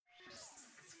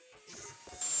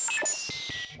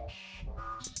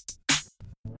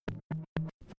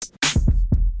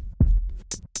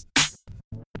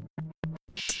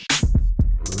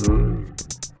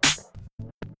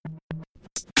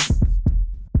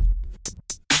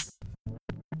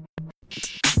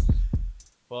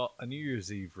Well, a New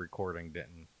Year's Eve recording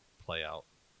didn't play out.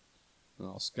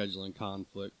 Well, scheduling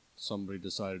conflict. Somebody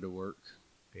decided to work.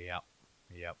 Yep.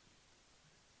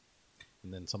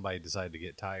 And then somebody decided to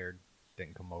get tired,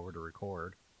 didn't come over to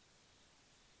record.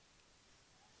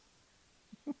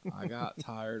 I got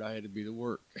tired. I had to be to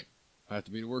work. I have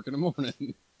to be to work in the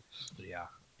morning. Yeah.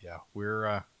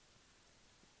 We're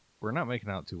not making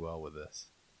out too well with this.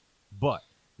 But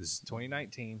this is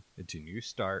 2019. It's a new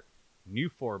start, new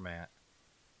format.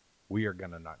 We are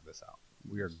going to knock this out.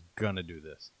 We are going to do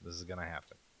this. This is going to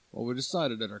happen. Well, we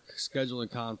decided that our scheduling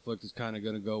conflict is kind of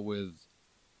going to go with,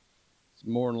 it's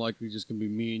more than likely just going to be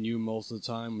me and you most of the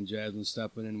time when Jasmine's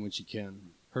stepping in when she can.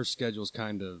 Her schedule's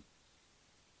kind of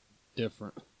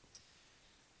different.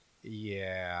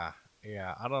 Yeah,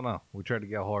 I don't know. We tried to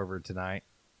get a hold of her tonight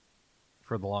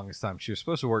for the longest time. She was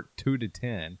supposed to work 2 to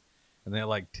 10, and then at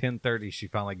like 10:30 she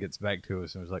finally gets back to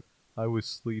us and was like, I was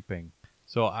sleeping.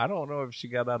 So I don't know if she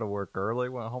got out of work early,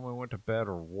 went home and went to bed,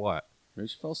 or what. Maybe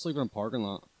she fell asleep in a parking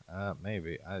lot.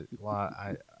 Maybe. I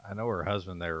know her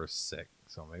husband there was sick,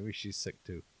 so maybe she's sick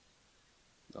too.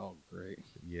 Oh, great.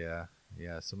 Yeah.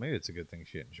 So maybe it's a good thing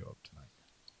she didn't show up tonight.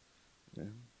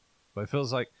 Yeah. But it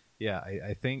feels like,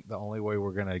 I think the only way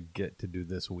we're gonna get to do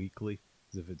this weekly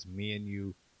is if it's me and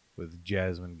you with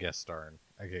Jasmine guest starring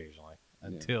occasionally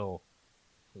until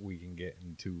we can get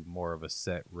into more of a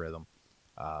set rhythm.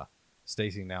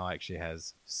 Stacy now actually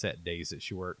has set days that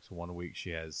she works. One week she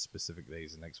has specific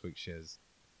days, and next week she has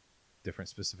different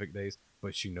specific days,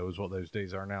 but she knows what those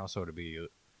days are now, so it'll be a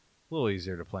little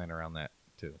easier to plan around that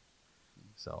too.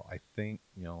 So I think,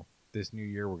 this new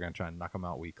year we're going to try and knock them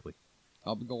out weekly.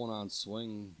 I'll be going on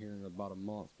swing here in about a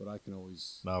month, but I can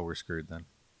always... No, we're screwed then.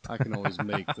 I can always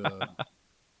make the...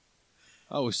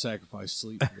 I always sacrifice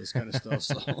sleep for this kind of stuff,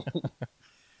 so...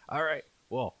 All right.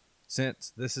 Well,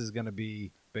 since this is going to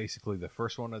be basically the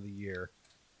first one of the year,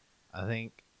 I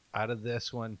think out of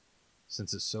this one,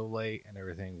 since it's so late and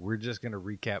everything, we're just going to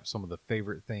recap some of the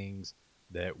favorite things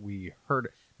that we heard.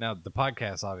 Now, the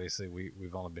podcast, obviously,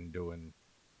 we've only been doing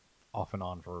off and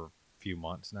on for a few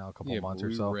months now, a couple of months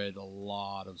or so. We read a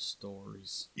lot of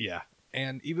stories. Yeah.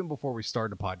 And even before we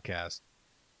started the podcast,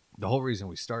 the whole reason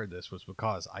we started this was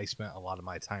because I spent a lot of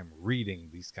my time reading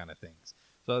these kind of things.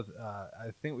 So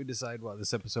I think we decided,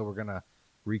 this episode we're going to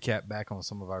recap back on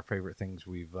some of our favorite things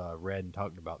we've read and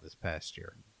talked about this past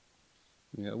year.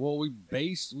 Yeah, well, we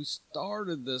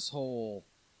started this whole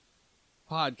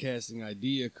podcasting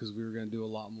idea because we were going to do a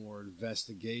lot more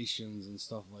investigations and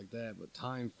stuff like that, but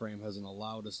time frame hasn't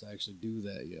allowed us to actually do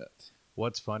that yet.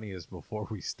 What's funny is before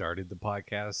we started the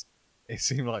podcast, it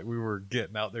seemed like we were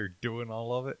getting out there doing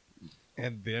all of it,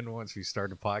 and then once we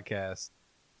started the podcast,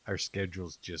 our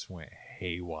schedules just went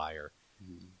haywire.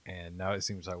 And now it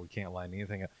seems like we can't line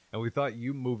anything up. And we thought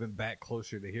you moving back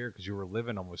closer to here because you were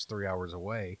living almost 3 hours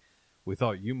away. We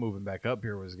thought you moving back up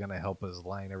here was going to help us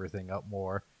line everything up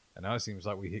more. And now it seems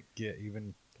like we get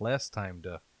even less time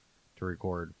to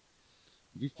record.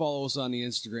 If you follow us on the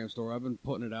Instagram story, I've been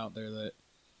putting it out there that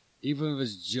even if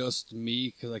it's just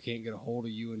me because I can't get a hold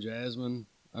of you and Jasmine,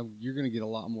 you're going to get a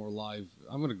lot more live.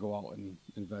 I'm going to go out and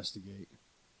investigate.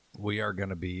 We are going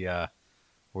to be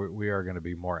we are going to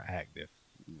be more active.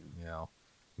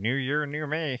 New year, new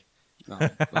me. No,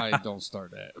 I don't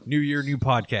start that. New year, new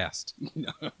podcast.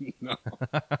 No.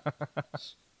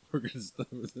 We're going to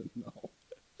start with it. No.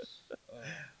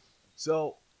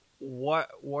 So, what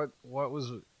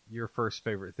was your first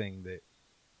favorite thing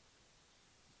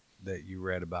that you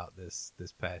read about this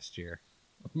past year?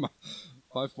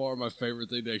 By far, my favorite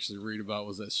thing to actually read about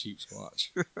was that sheep squatch.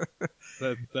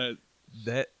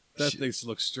 that thing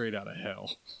looks straight out of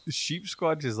hell. Sheep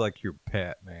squatch is like your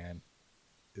pet, man.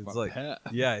 It's my like pet?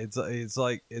 Yeah, it's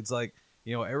like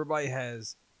everybody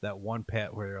has that one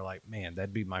pet where they're like, man,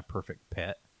 that'd be my perfect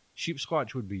pet. Sheep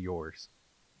squatch would be yours.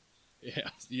 Yeah,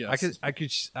 yes.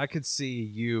 I could see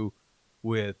you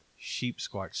with sheep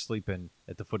squatch sleeping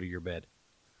at the foot of your bed,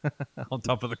 on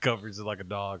top of the covers like a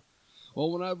dog.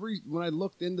 Well, when I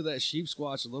looked into that sheep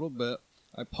squatch a little bit,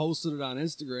 I posted it on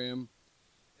Instagram,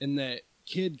 and that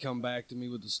kid come back to me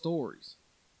with the stories.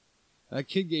 That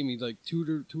kid gave me like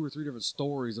two or three different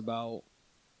stories about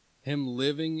him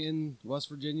living in West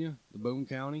Virginia, the Boone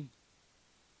County,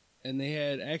 and they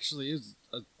had actually is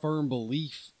a firm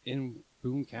belief in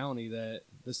Boone County that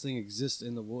this thing exists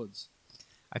in the woods.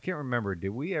 I can't remember. Did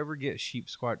we ever get sheep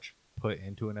squatch put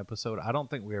into an episode? I don't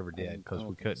think we ever did because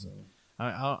we couldn't. So.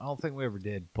 I don't think we ever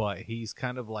did. But he's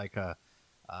kind of like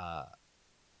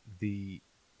in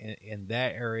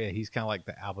that area. He's kind of like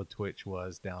the Alba Twitch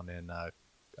was down in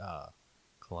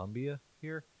Columbia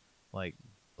here. Like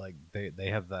they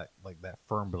have that like that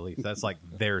firm belief. That's like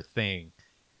their thing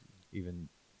Even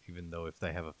though if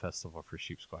they have a festival for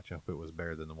sheep squatch, I hope it was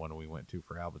better than the one we went to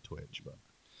for Alba Twitch. But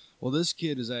Well, this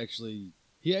kid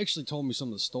he actually told me some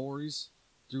of the stories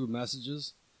through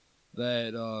messages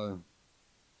that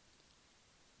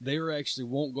they actually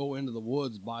won't go into the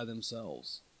woods by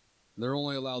themselves. They're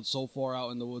only allowed so far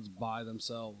out in the woods by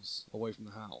themselves, away from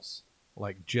the house.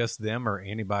 like just them or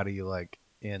anybody like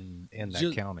in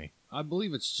that county? I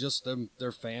believe it's just them,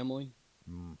 their family.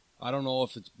 Mm. I don't know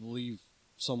if it's believed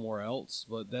somewhere else,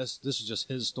 but this is just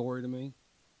his story to me.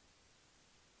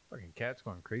 Fucking cat's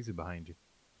going crazy behind you.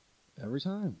 Every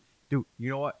time. Dude, you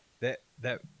know what?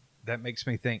 That makes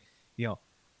me think, every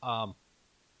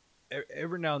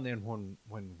now and then when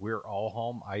we're all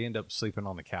home, I end up sleeping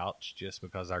on the couch just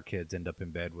because our kids end up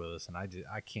in bed with us, and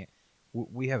I can't.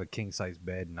 We have a king size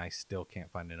bed, and I still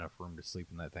can't find enough room to sleep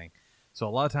in that thing. So a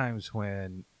lot of times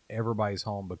when everybody's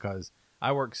home, because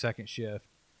I work second shift,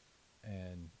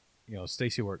 and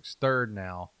Stacy works third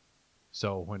now,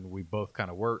 so when we both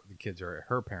kind of work, the kids are at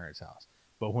her parents' house.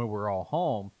 But when we're all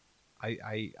home,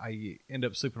 I end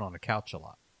up sleeping on the couch a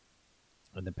lot.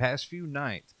 In the past few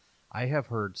nights, I have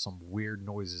heard some weird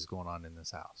noises going on in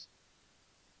this house.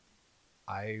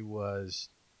 I was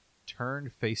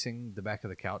turned facing the back of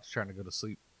the couch trying to go to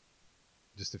sleep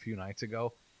just a few nights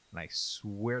ago, and I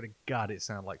swear to God it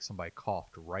sounded like somebody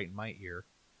coughed right in my ear.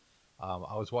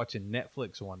 I was watching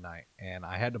Netflix one night, and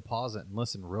I had to pause it and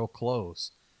listen real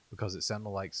close because it sounded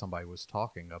like somebody was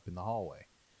talking up in the hallway.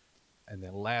 And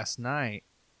then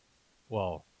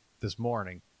this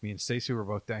morning, me and Stacy were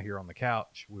both down here on the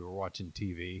couch. We were watching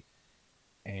TV,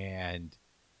 and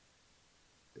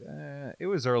it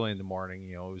was early in the morning.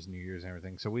 It was New Year's and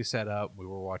everything. So we sat up. We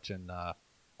were watching a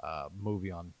movie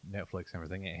on Netflix and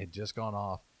everything. It had just gone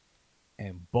off,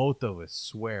 and both of us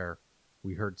swear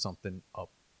we heard something up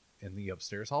in the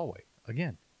upstairs hallway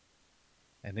again.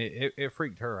 And it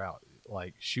freaked her out.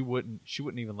 Like she wouldn't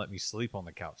even let me sleep on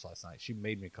the couch last night. She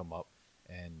made me come up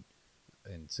and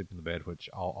sleep in the bed, which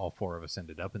all four of us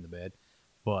ended up in the bed.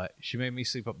 But she made me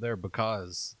sleep up there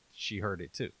because she heard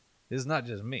it too. It's not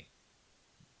just me.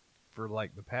 For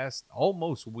like the past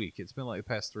almost week, it's been like the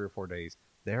past 3 or 4 days,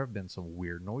 there have been some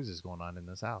weird noises going on in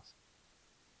this house.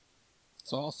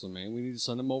 It's awesome, man. We need to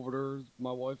send them over to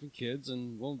my wife and kids,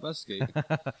 and we'll investigate.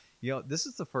 This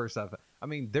is the first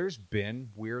there's been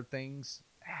weird things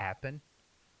happen.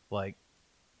 Like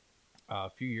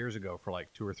a few years ago, for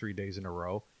like 2 or 3 days in a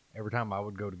row, every time I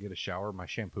would go to get a shower, my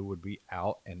shampoo would be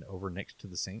out and over next to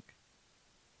the sink.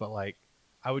 But like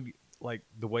I would, like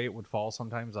the way it would fall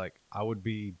sometimes, like I would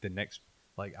be the next,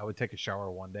 like I would take a shower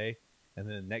one day, and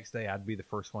then the next day I'd be the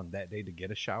first one that day to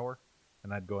get a shower,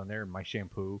 and I'd go in there and my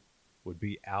shampoo would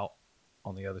be out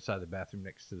on the other side of the bathroom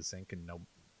next to the sink, and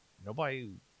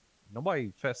nobody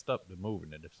fessed up to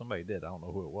moving it. If somebody did, I don't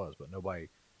know who it was, but nobody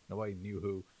knew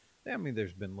who. I mean,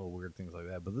 there's been little weird things like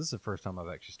that, but this is the first time I've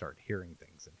actually started hearing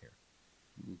things in here.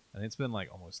 Mm-hmm. And it's been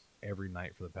like almost every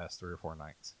night for the past 3 or 4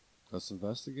 nights. Let's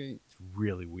investigate. It's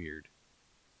really weird.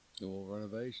 Little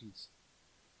renovations.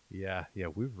 Yeah,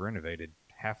 we've renovated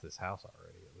half this house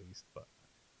already, at least, but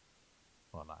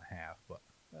well, not half, but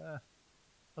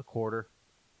a quarter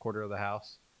of the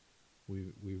house.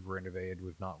 We've renovated.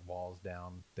 We've knocked walls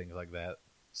down, things like that.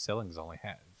 Ceiling's only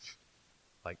had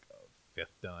like a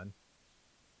fifth done.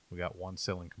 We got one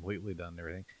ceiling completely done and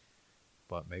everything,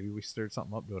 but maybe we stirred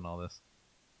something up doing all this.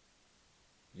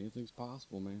 Anything's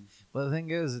possible, man. But the thing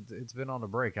is, it's been on a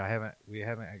break. We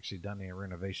haven't actually done any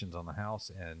renovations on the house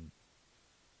in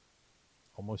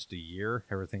almost a year.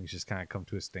 Everything's just kind of come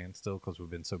to a standstill because we've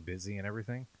been so busy and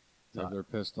everything. They're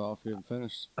pissed off you haven't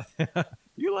finished.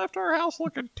 You left our house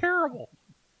looking terrible.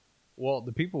 Well,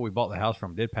 the people we bought the house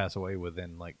from did pass away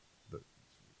within like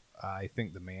I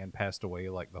think the man passed away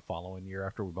like the following year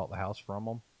after we bought the house from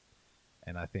him,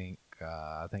 and I think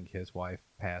his wife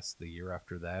passed the year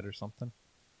after that or something.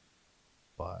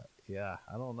 But yeah,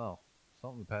 I don't know.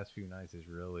 Something the past few nights has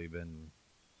really been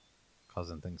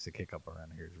causing things to kick up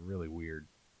around here. It's really weird.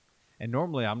 And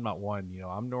normally I'm not one.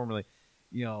 I'm normally,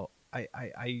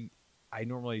 I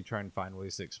normally try and find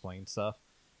ways to explain stuff.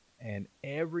 And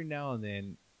every now and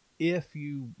then, if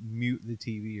you mute the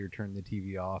TV or turn the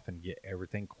TV off and get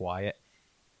everything quiet,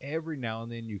 every now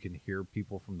and then you can hear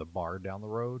people from the bar down the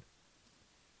road.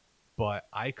 But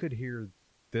I could hear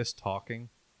this talking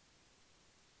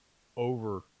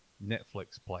over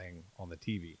Netflix playing on the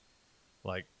TV.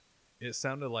 Like, it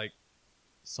sounded like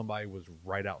somebody was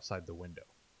right outside the window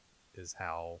is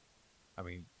how,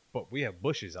 but we have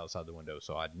bushes outside the window,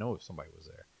 so I'd know if somebody was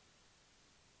there.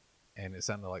 And it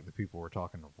sounded like the people were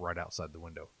talking right outside the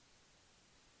window.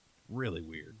 Really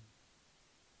weird.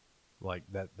 Like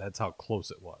that's how close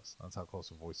it was. That's how close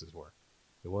the voices were.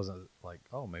 It wasn't like,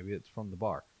 oh, maybe it's from the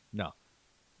bar. No.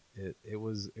 It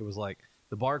was like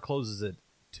the bar closes at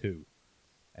 2.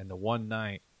 And the one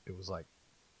night it was like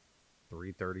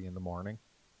 3:30 in the morning.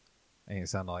 And it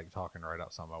sounded like talking right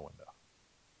outside my window.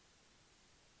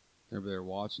 They're there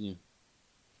watching you.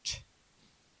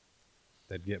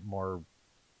 They'd get more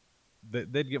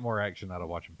action out of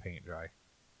watching paint dry.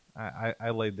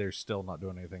 I laid there still not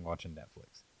doing anything, watching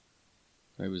Netflix.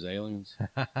 Maybe it was aliens.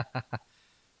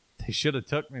 They should have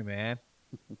took me, man.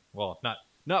 Well,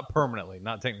 not permanently,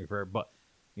 not take me forever, but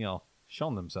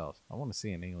shown themselves. I want to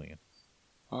see an alien.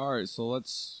 All right, so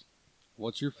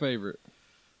what's your favorite?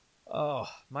 Oh,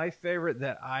 my favorite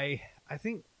that I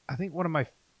think one of my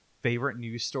favorite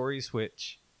news stories,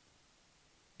 which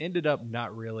ended up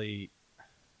not really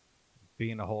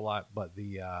being a whole lot, but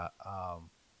the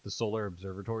solar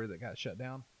observatory that got shut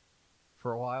down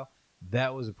for a while.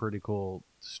 That was a pretty cool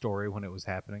story when it was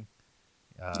happening.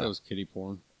 That was kiddie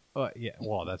porn. Yeah,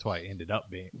 well, that's why it ended up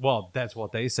being. Well, that's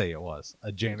what they say it was.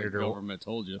 A janitor. The government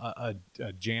told you. A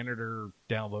janitor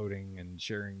downloading and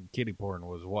sharing kiddie porn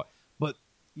was what. But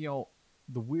the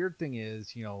weird thing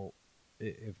is,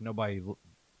 if nobody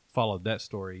followed that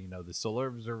story, the solar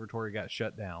observatory got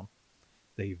shut down.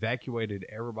 They evacuated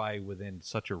everybody within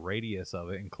such a radius of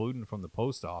it, including from the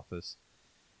post office.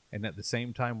 And at the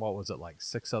same time, what was it, like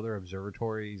 6 other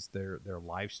observatories, their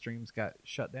live streams got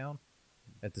shut down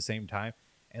at the same time.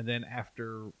 And then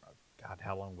after, God,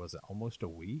 how long was it? Almost a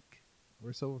week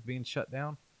or so of being shut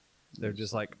down. They're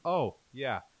just like, oh,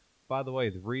 yeah, by the way,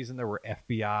 the reason there were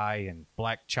FBI and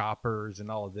black choppers and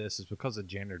all of this is because a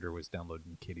janitor was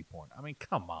downloading kiddie porn. I mean,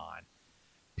 come on.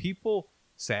 People,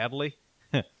 sadly,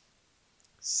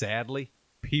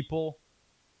 people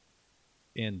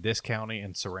in this county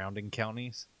and surrounding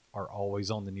counties are always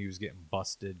on the news getting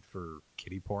busted for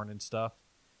kiddie porn and stuff.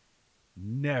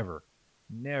 Never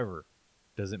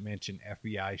does it mention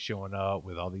FBI showing up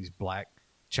with all these black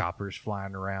choppers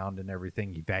flying around and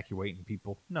everything, evacuating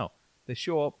people. No, they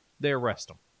show up, they arrest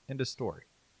them. End of story.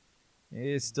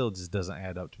 It still just doesn't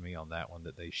add up to me on that one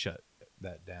that they shut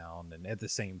that down. And at the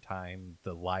same time,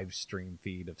 the live stream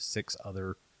feed of 6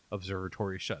 other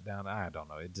observatories shut down. I don't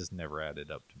know. It just never added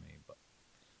up to me. But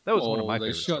that was one of my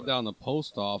favorite They shut down the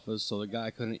post office so the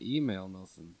guy couldn't email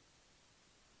nothing.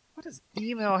 What does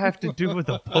email have to do with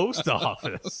the post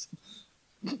office?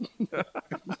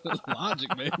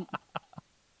 Logic, man.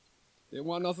 They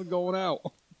want nothing going out.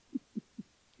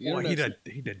 Well, he'd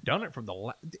have done it from the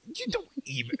you don't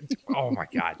even. Oh my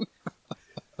God.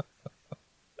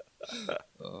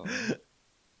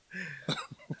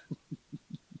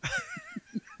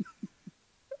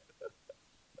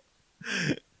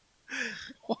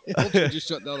 Why don't you just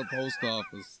shut down the post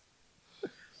office?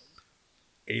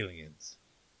 Aliens.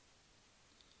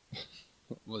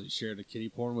 Well, you shared the kiddie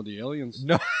porn with the aliens?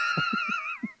 No.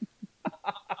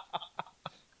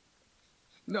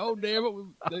 No, damn it.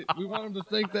 We want them to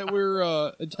think that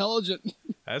we're intelligent.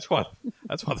 That's why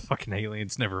the fucking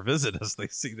aliens never visit us. They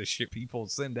see the shit people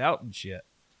send out and shit.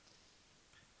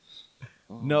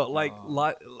 Oh, no, like,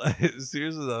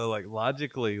 seriously though, like,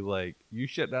 logically, like, you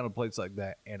shut down a place like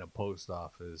that and a post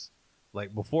office,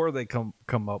 like, before they come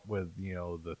up with,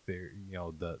 the theory,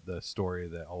 the story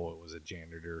that, oh, it was a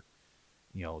janitor,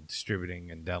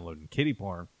 distributing and downloading kiddie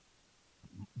porn.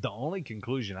 The only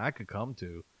conclusion I could come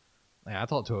to, and I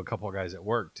talked to a couple of guys at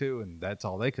work too, and that's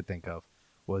all they could think of,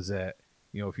 was that,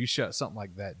 if you shut something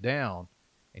like that down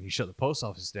and you shut the post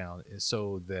office down, is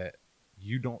so that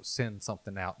you don't send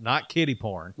something out, not kiddie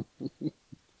porn,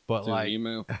 but like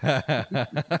email.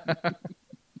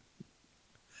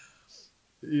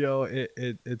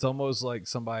 It's almost like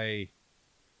somebody,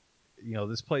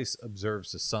 this place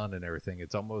observes the sun and everything.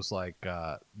 It's almost like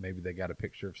maybe they got a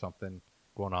picture of something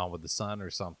going on with the sun or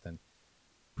something,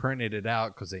 printed it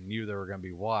out because they knew they were going to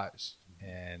be watched,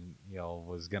 and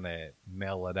was going to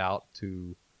mail it out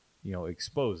to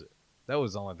expose it. That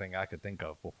was the only thing I could think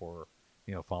of before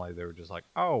finally they were just like,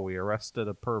 oh, we arrested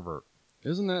a pervert.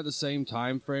 Isn't that the same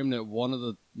time frame that one of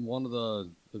the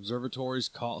observatories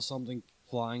caught something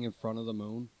flying in front of the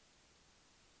moon,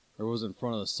 or was it in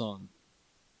front of the sun?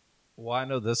 Well, I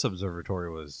know this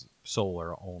observatory was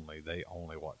solar only. They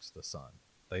only watch the sun.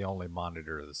 They only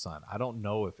monitor the sun. I don't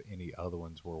know if any other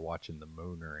ones were watching the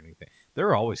moon or anything.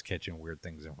 They're always catching weird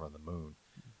things in front of the moon.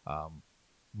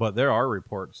 But there are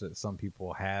reports that some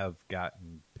people have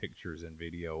gotten pictures and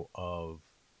video of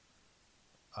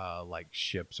like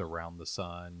ships around the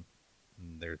sun.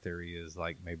 And their theory is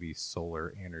like maybe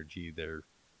solar energy. They're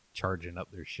charging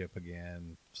up their ship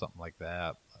again, something like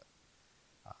that.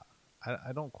 But,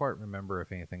 I don't quite remember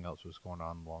if anything else was going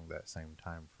on along that same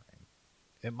time frame.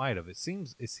 It might have. It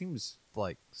seems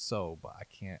like so, but I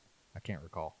can't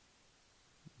recall.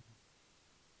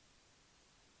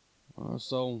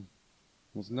 So,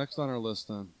 what's next on our list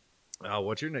then?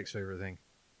 What's your next favorite thing?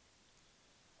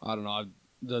 I don't know.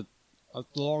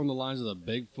 Along the lines of the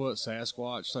Bigfoot,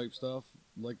 Sasquatch type stuff.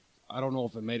 Like, I don't know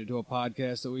if it made it to a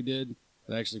podcast that we did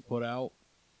that actually put out,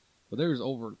 but there's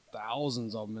over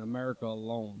thousands of them in America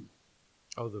alone.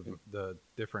 Oh, the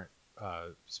different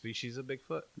species of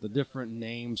Bigfoot? The different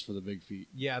names for the big feet.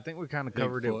 Yeah, I think we kind of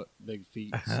covered Bigfoot, big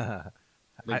feet,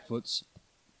 Bigfoots.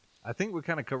 I think we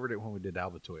kind of covered it when we did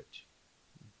Albatwitch.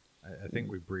 I think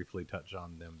we briefly touched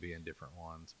on them being different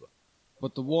ones,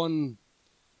 but the one,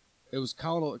 it was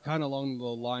kind of along the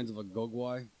lines of a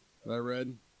Gogwai that I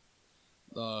read.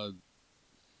 It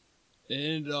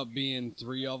ended up being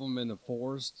 3 of them in the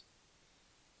forest,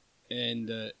 and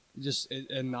it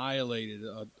annihilated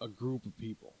a group of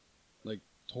people, like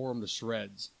tore them to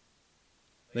shreds.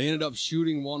 They ended up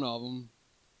shooting one of them,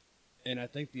 and I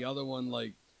think the other one,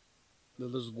 like,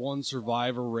 there's one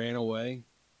survivor ran away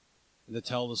to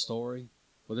tell the story,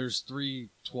 but there's 3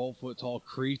 12-foot tall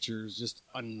creatures just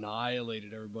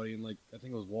annihilated everybody in, like, I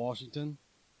think it was Washington,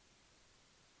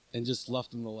 and just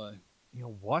left them to lay. you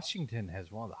know, Washington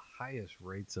has one of the highest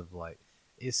rates of, like,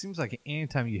 it seems like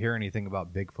anytime you hear anything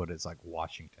about Bigfoot, it's like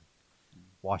Washington,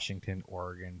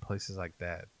 Oregon, places like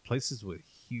that, places with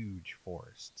huge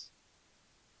forests.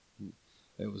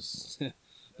 It was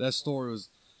that story was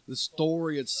the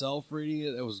story itself. Reading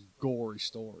it, it was a gory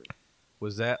story.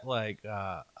 Was that like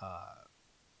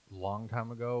long time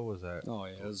ago? Was that? Oh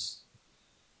yeah, it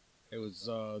was.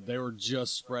 They were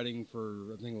just spreading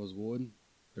for, I think it was wood.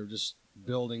 They were just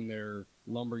building their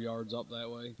lumber yards up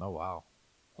that way. Oh wow!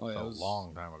 Oh yeah, So it was a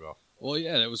long time ago. Well,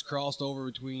 yeah, it was crossed over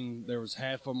between. There was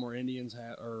half of them were Indians,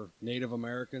 or Native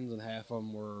Americans, and half of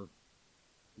them were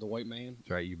the white man.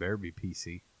 That's right. You better be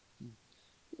PC.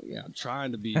 Well, yeah, I'm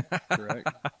trying to be correct.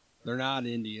 They're not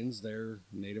Indians; they're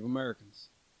Native Americans.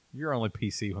 You're only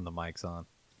PC when the mic's on.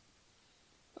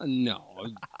 No,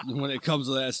 when it comes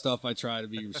to that stuff, I try to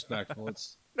be respectful.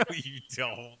 It's No, you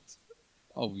don't.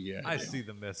 oh yeah, I see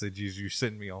the messages you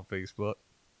send me on Facebook.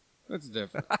 That's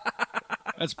different.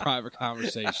 That's private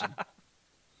conversation.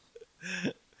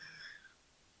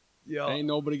 Yeah, Ain't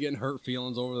nobody getting hurt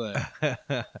feelings over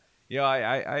that. Yeah,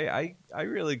 I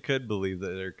really could believe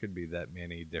that there could be that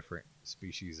many different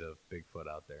species of Bigfoot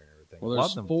out there and everything. Well,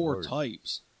 there's 4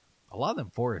 types. A lot of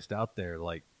them forests out there,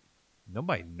 like,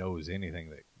 nobody knows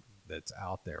anything that's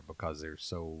out there because they're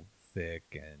so thick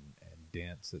and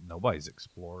dense that nobody's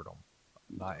explored them.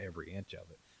 Not every inch of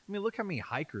it. I mean, look how many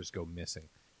hikers go missing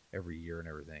every year and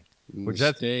everything. Which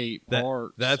state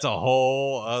parks. That's a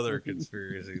whole other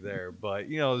conspiracy there. But,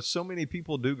 you know, so many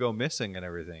people do go missing and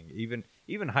everything.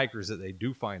 Even hikers that they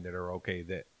do find that are okay,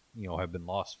 that, you know, have been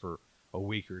lost for a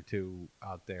week or two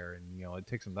out there, and, you know, it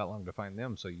takes them that long to find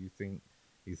them. So you think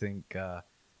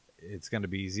it's going to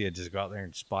be easy to just go out there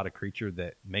and spot a creature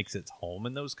that makes its home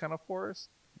in those kind of forests?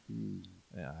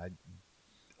 Yeah,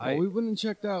 we went and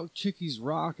checked out Chickies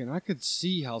Rock, and I could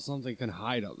see how something can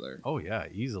hide up there. Oh yeah,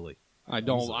 easily. I'm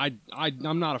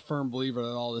not a firm believer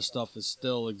that all this stuff is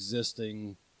still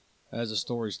existing as the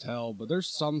stories tell, but there's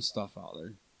some stuff out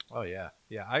there. Oh yeah,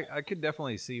 yeah. I could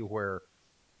definitely see where,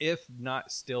 if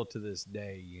not still to this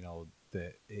day, you know,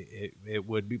 that it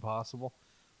would be possible.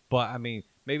 But I mean,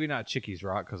 maybe not Chickies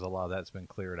Rock because a lot of that's been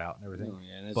cleared out and everything. Oh,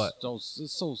 yeah, and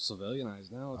it's so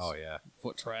civilianized now. It's oh yeah,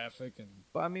 foot traffic and.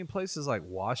 But I mean, places like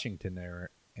Washington there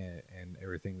and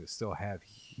everything that still have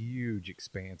huge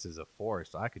expanses of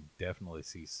forest, I could definitely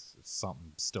see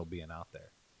something still being out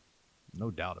there.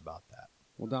 No doubt about that.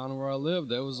 Well, down where I lived,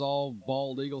 that was all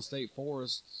Bald Eagle State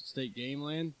Forest, state game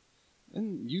land,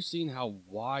 and you've seen how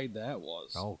wide that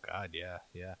was. Oh God, yeah,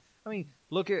 yeah. I mean,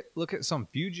 look at some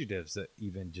fugitives that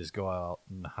even just go out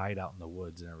and hide out in the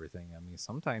woods and everything. I mean,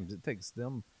 sometimes it takes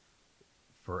them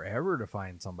forever to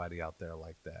find somebody out there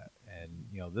like that. And,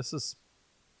 you know, this is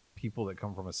people that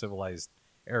come from a civilized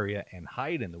area and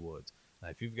hide in the woods. Now,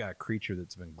 if you've got a creature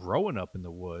that's been growing up in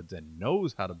the woods and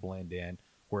knows how to blend in,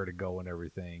 where to go and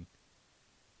everything,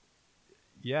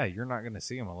 yeah, you're not going to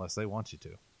see them unless they want you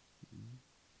to.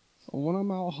 When I'm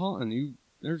out hunting,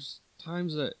 there's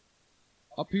times that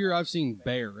up here I've seen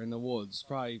bear in the woods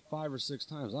probably 5 or 6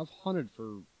 times. I've hunted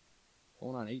for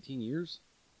going on 18 years,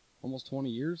 almost 20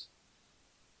 years.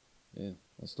 Yeah,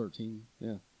 that's 13.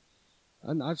 Yeah,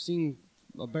 and I've seen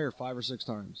a bear 5 or 6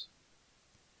 times.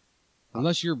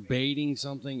 Unless you're baiting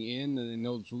something in and they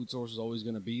know the food source is always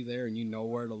going to be there and you know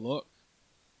where to look,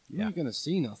 you're not going to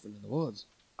see nothing in the woods.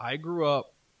 I grew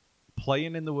up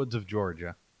playing in the woods of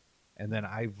Georgia, and then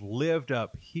I've lived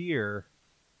up here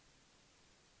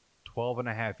 12 and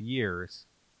a half years.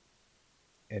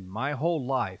 In my whole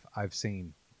life, I've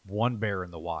seen one bear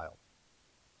in the wild.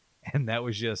 And that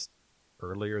was just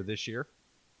earlier this year.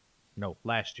 No,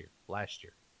 last year. Last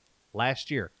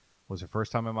year was the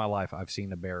first time in my life I've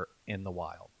seen a bear in the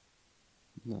wild.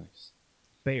 Nice.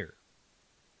 Bear.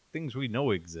 Things we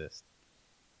know exist.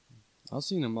 I've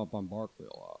seen them up on Barkley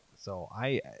a lot. So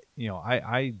I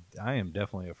am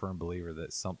definitely a firm believer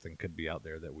that something could be out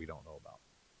there that we don't know about.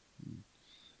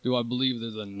 Do I believe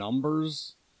that the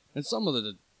numbers and some of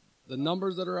the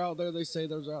numbers that are out there, they say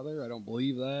those are out there. I don't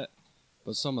believe that.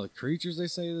 But some of the creatures they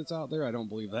say that's out there, I don't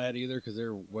believe that either because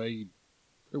they're way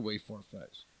far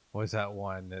fetched. What's that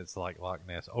one that's like Loch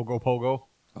Ness? Ogopogo?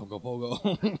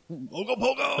 Ogopogo.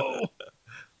 Ogopogo!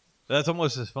 That's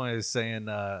almost as funny as saying,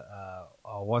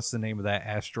 what's the name of that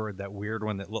asteroid, that weird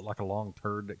one that looked like a long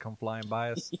turd that come flying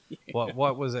by us? Yeah.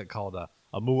 What was it called? A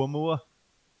Muamua?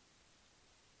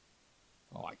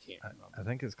 Oh, I can't remember. I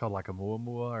think it's called like a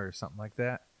Muamua or something like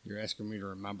that. You're asking me to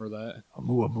remember that? A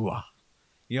Muamua.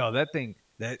 That thing,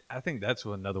 I think that's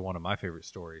another one of my favorite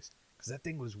stories because that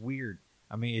thing was weird.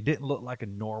 I mean, it didn't look like a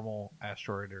normal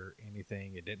asteroid or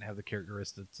anything. It didn't have the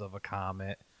characteristics of a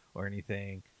comet or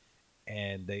anything.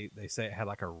 And they say it had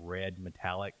like a red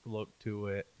metallic look to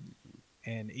it.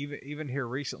 And even here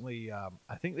recently,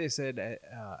 I think they said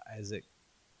as it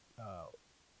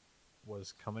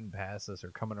was coming past us or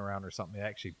coming around or something, it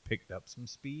actually picked up some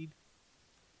speed.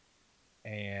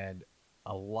 And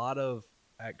a lot of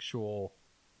actual,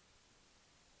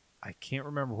 I can't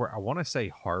remember where, I want to say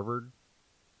Harvard,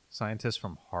 scientists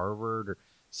from Harvard or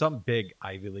some big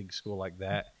Ivy League school like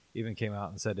that even came out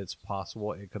and said it's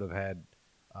possible it could have had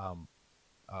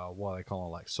what they call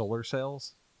them, like solar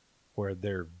cells, where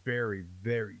they're very,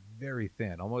 very, very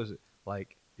thin. Almost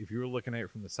like if you were looking at it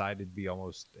from the side, it'd be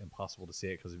almost impossible to see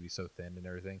it because it'd be so thin and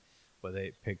everything. But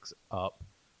it picks up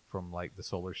from like the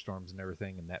solar storms and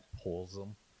everything, and that pulls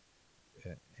them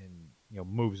and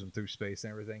moves them through space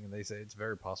and everything. And they say it's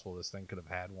very possible this thing could have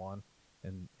had one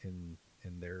in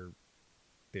their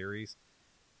theories.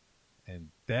 And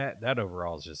that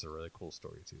overall is just a really cool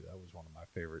story too. That was one of my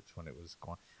favorites when it was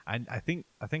going. I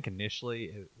think initially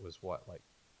it was like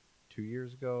 2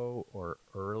 years ago or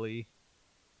early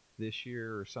this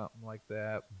year or something like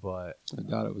that. But I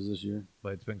doubt it was this year.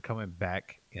 But it's been coming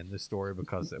back in the story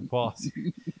because it was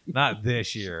not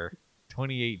this year,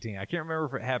 2018. I can't remember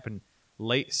if it happened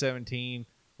late 17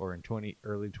 or in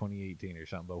early 2018 or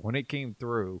something. But when it came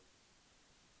through,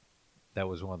 that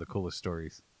was one of the coolest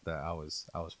stories that I was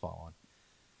following.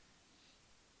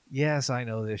 Yes, I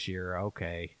know this year.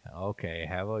 Okay,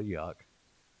 have a yuck.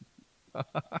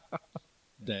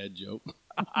 Dad joke.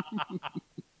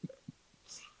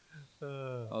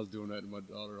 I was doing that to my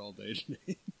daughter all day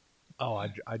today. Oh,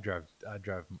 I drive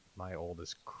my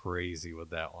oldest crazy with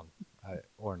that one.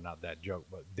 Or not that joke,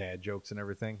 but dad jokes and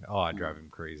everything. Oh, I drive him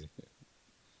crazy.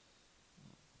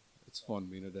 It's fun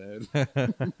being a dad.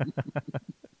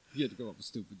 You had to come up with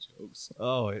stupid jokes.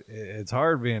 Oh, it's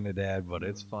hard being a dad, but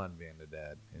it's fun being a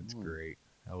dad. It's great.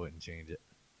 I wouldn't change it.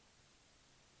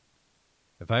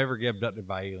 If I ever get abducted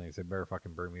by aliens, they better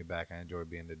fucking bring me back. I enjoy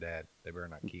being a dad. They better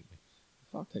not keep me.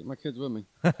 Fuck, take my kids with me.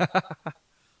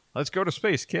 Let's go to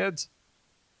space, kids.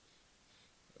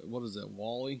 What is that,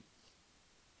 Wall-E?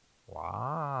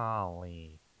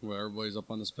 Wall-E. Where everybody's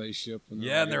up on the spaceship. And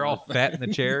they're all fat in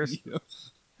the chairs. Yeah.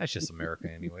 That's just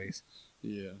America anyways.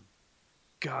 Yeah.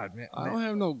 God, man. I don't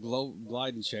have no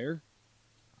gliding chair.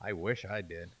 I wish I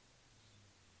did.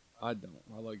 I don't.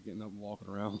 I like getting up and walking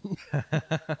around.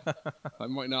 I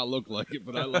might not look like it,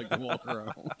 but I like to walk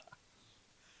around.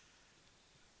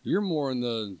 You're more in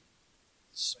the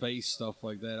space stuff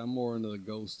like that. I'm more into the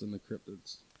ghosts and the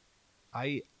cryptids.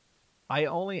 I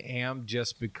only am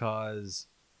just because,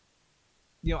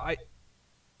 I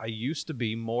used to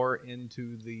be more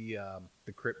into the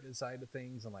cryptid side of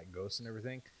things and like ghosts and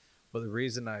everything. But the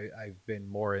reason I've been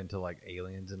more into like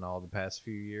aliens in all the past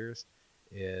few years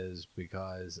is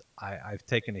because I've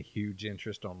taken a huge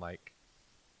interest on like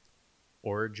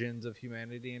origins of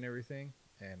humanity and everything.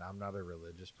 And I'm not a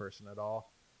religious person at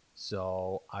all.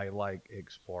 So I like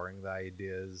exploring the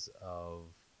ideas of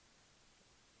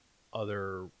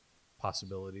other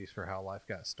possibilities for how life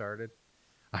got started.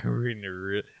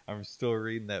 I'm still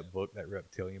reading that book, that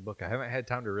reptilian book. I haven't had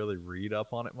time to really read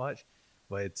up on it much,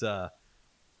 but it's a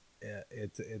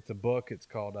book. It's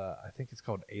called I think it's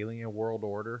called Alien World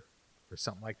Order or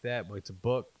something like that. But it's a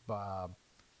book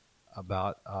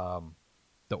about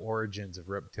the origins of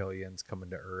reptilians coming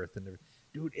to Earth, and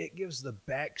dude, it gives the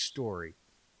backstory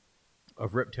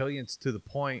of reptilians to the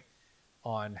point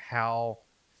on how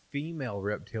female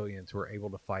reptilians were able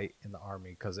to fight in the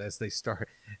army, because as they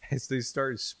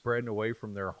started spreading away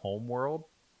from their home world,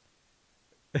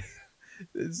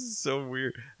 this is so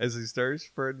weird. As they started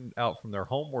spreading out from their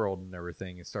home world and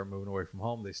everything and start moving away from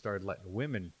home, they started letting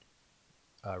women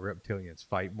reptilians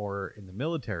fight more in the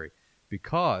military,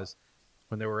 because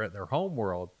when they were at their home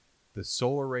world, the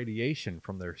solar radiation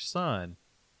from their sun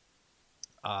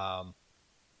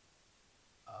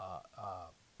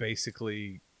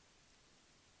basically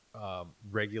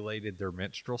regulated their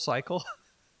menstrual cycle.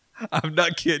 I'm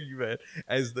not kidding you, man.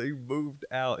 As they moved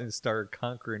out and started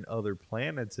conquering other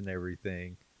planets and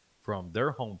everything from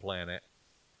their home planet,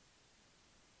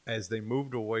 as they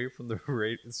moved away from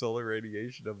the solar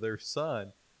radiation of their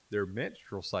sun, their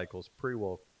menstrual cycles pretty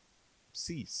well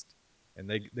ceased. And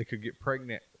they could get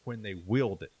pregnant when they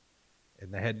willed it.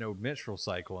 And they had no menstrual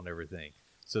cycle and everything.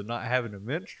 So not having a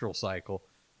menstrual cycle,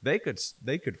 they could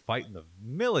fight in the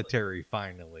military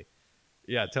finally.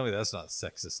 Yeah, tell me that's not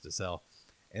sexist as hell.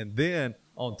 And then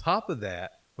on top of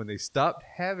that, when they stopped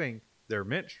having their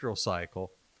menstrual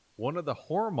cycle, one of the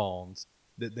hormones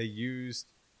that they used,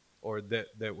 or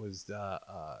that was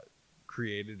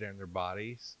created in their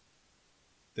bodies,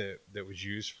 that was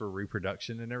used for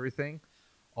reproduction and everything,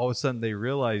 all of a sudden they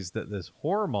realized that this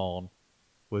hormone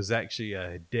was actually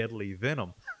a deadly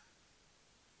venom.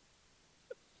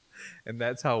 And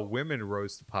that's how women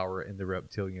rose to power in the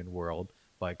reptilian world,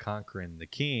 by conquering the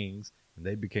kings, and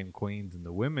they became queens, and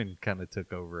the women kind of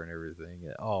took over and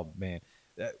everything. Oh man,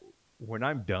 when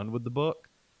I'm done with the book,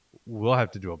 we'll have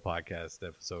to do a podcast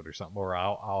episode or something, or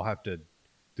I'll have to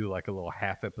do like a little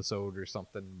half episode or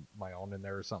something, my own in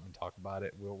there or something, talk about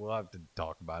it. We'll have to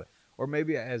talk about it, or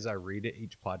maybe as I read it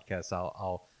each podcast,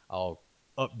 I'll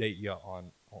update you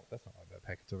on. Oh, that's not my bad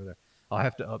packets over there. I'll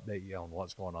have to update you on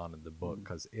what's going on in the book,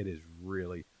 because it is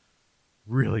really,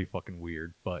 really fucking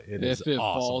weird, but it is awesome. If it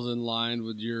falls in line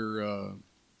with your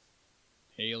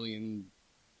alien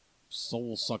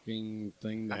soul sucking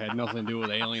thing that had nothing to do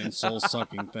with alien soul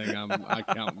sucking thing, I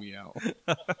count me out.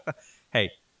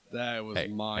 Hey, that was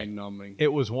mind numbing.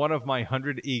 It was one of my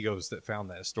 100 egos that found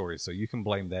that story, so you can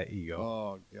blame that ego.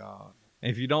 Oh god! And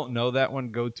if you don't know that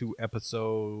one, go to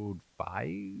episode 5.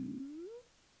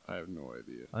 I have no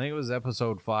idea. I think it was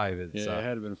episode 5. It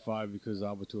had to been 5 because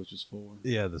Albatorch was 4.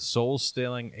 Yeah, the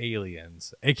soul-stealing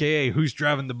aliens, a.k.a. Who's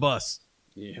Driving the Bus.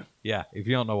 Yeah. Yeah, if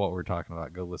you don't know what we're talking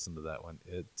about, go listen to that one.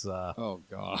 It's oh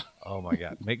god. Oh my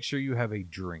god. Make sure you have a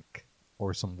drink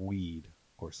or some weed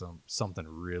or something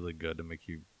really good to make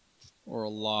you, or a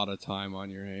lot of time on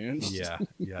your hands. Yeah,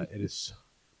 it is.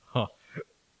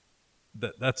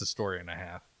 That's a story and a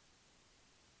half.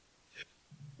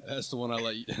 That's the one I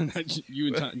let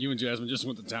you and Jasmine just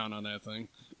went to town on that thing.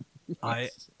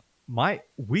 By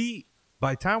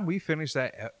the time we finished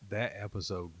that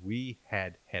episode, we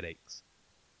had headaches,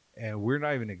 and we're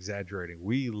not even exaggerating.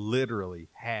 We literally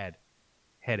had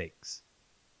headaches.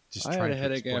 I had a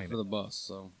headache after the bus,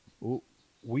 so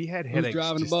we had headaches. Who's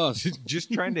driving the bus?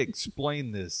 Just trying to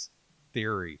explain this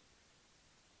theory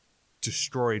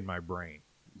destroyed my brain.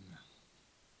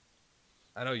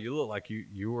 I know you look like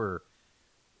you were.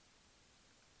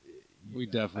 We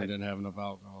definitely didn't have enough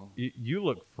alcohol. You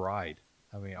look fried.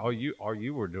 I mean, all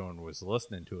you were doing was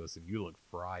listening to us, and you looked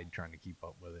fried trying to keep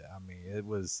up with it. I mean, it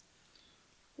was.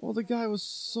 Well, the guy was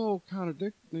so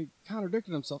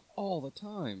contradicting himself all the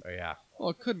time. Yeah.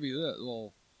 Well, it could be this.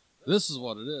 Well, this is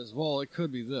what it is. Well, it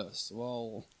could be this.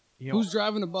 Well, who's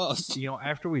driving the bus?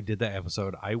 After we did that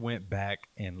episode, I went back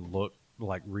and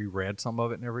reread some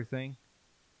of it and everything.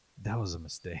 That was a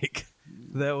mistake.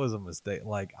 That was a mistake.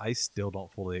 Like, I still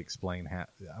don't fully explain how,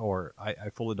 or I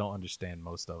fully don't understand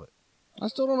most of it. I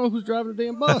still don't know who's driving the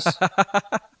damn bus.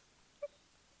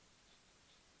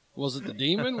 Was it the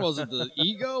demon? Was it the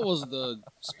ego? Was it the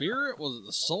spirit? Was it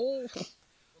the soul?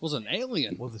 Was it an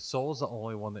alien? Well, the soul's the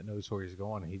only one that knows where he's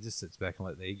going, and he just sits back and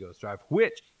let the egos drive,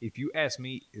 which, if you ask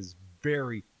me, is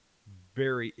very,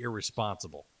 very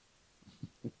irresponsible.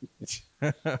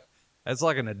 That's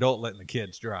like an adult letting the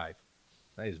kids drive.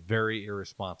 That is very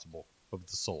irresponsible of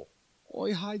the soul. Well,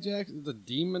 the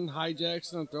demon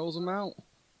hijacks them and throws them out.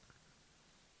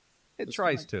 It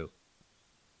tries to.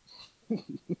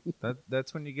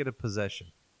 That's when you get a possession.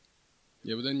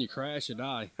 Yeah, but then you crash, you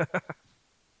die.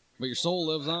 But your soul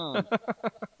lives on.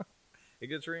 It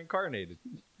gets reincarnated.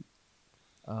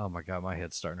 Oh my god, my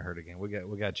head's starting to hurt again. We got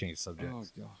to change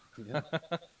subjects. Oh god.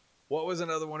 Yeah. What was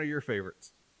another one of your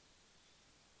favorites?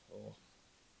 Oh.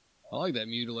 I like that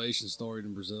mutilation story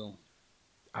in Brazil.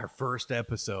 Our first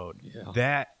episode. Yeah.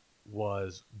 That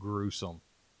was gruesome.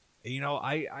 You know,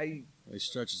 I He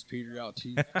stretches Peter out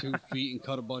 2 feet and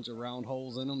cut a bunch of round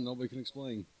holes in him. Nobody can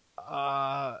explain.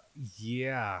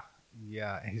 yeah,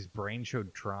 yeah. His brain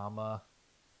showed trauma.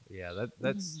 Yeah,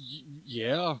 that's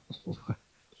Yeah.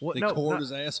 what. They No, cored not,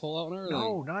 his asshole out and everything.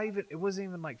 no, not even. It wasn't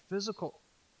even like physical.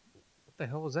 What the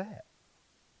hell was that?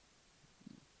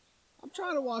 I'm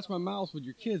trying to watch my mouth with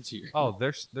your kids here. Oh,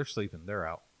 they're sleeping. They're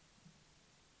out.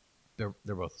 They're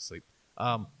both asleep.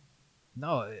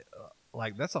 No,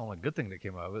 like that's the only good thing that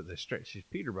came out of it. They stretched his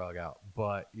Peter bug out,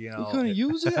 but you You know, couldn't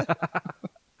use it.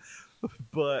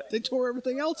 but They tore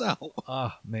everything else out.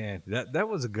 man, that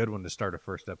was a good one to start a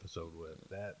first episode with.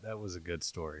 That was a good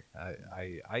story.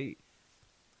 I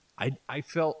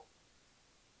felt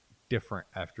different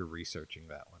after researching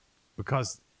that one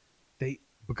because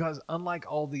unlike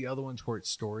all the other ones where it's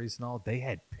stories and all, they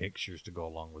had pictures to go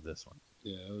along with this one.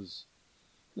 Yeah, it was.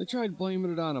 They tried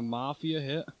blaming it on a mafia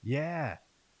hit. Yeah,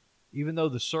 even though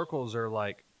the circles are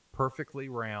like perfectly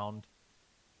round,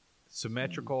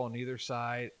 symmetrical on either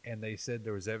side, and they said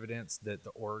there was evidence that the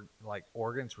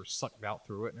organs were sucked out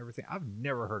through it and everything. I've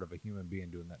never heard of a human being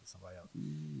doing that to somebody else.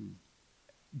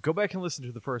 Go back and listen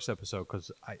to the first episode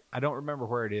because I don't remember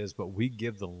where it is, but we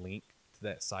give the link to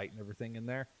that site and everything in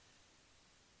there.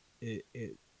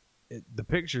 The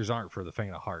pictures aren't for the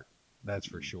faint of heart, that's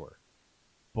for sure.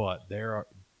 But there are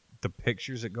the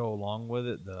pictures that go along with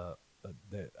it.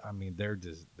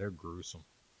 They're gruesome.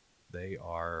 They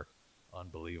are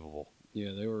unbelievable.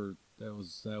 Yeah, they were. That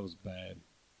was bad.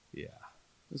 Yeah.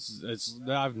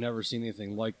 I've never seen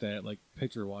anything like that, like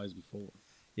picture wise before.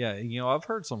 Yeah, you know, I've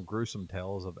heard some gruesome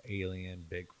tales of alien,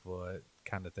 Bigfoot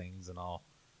kind of things and all.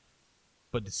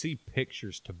 But to see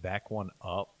pictures to back one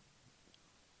up,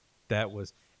 and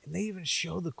they even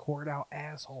show the cored out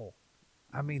asshole.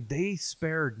 I mean, they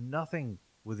spared nothing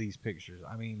with these pictures.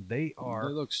 I mean, they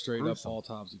look straight gruesome. up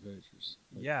autopsy pictures.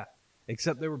 Yeah,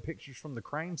 except they were pictures from the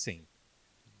crime scene.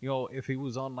 You know, if he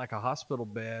was on like a hospital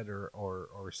bed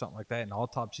or something like that, an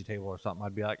autopsy table or something,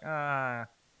 I'd be like,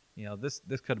 you know, this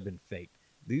could have been faked.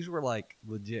 These were like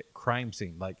legit crime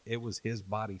scene. Like it was his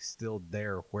body still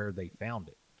there where they found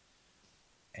it.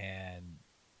 And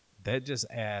that just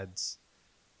adds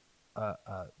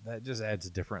a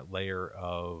different layer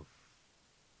of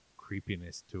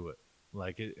creepiness to it.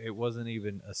 Like it wasn't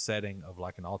even a setting of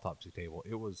like an autopsy table.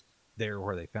 It was there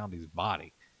where they found his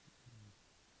body.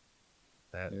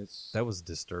 That was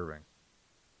disturbing.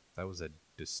 That was a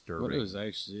disturbing. But it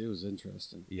was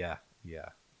interesting. Yeah.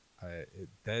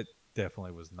 That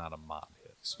definitely was not a mob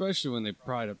hit. Especially when they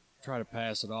try to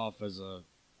pass it off as a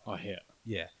hit.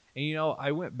 Yeah. And you know,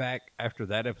 I went back after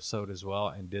that episode as well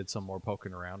and did some more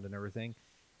poking around and everything.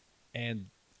 And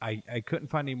I couldn't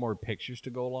find any more pictures to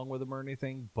go along with them or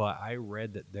anything, but I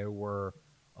read that there were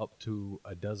up to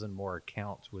a dozen more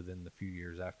accounts within the few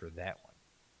years after that one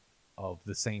of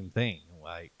the same thing,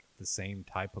 like the same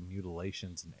type of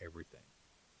mutilations and everything.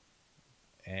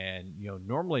 And, you know,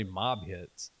 normally mob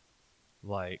hits,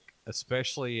 like,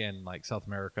 especially in like South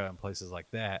America and places like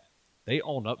that, they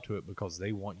own up to it because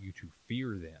they want you to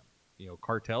fear them. You know,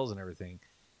 cartels and everything,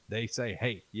 they say,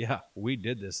 hey, yeah, we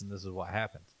did this and this is what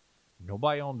happens.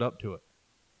 Nobody owned up to it.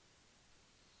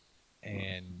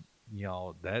 And, you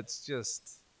know, that's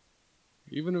just...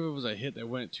 Even if it was a hit that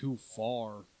went too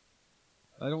far,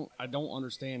 I don't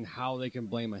understand how they can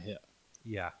blame a hit.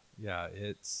 Yeah,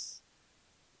 it's...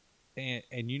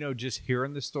 And you know, just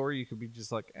hearing the story, you could be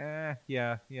just like,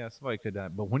 yeah, somebody could have done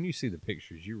it. But when you see the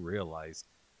pictures, you realize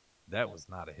that was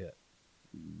not a hit.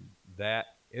 That,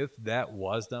 if that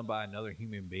was done by another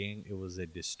human being, it was a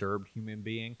disturbed human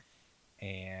being.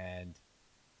 And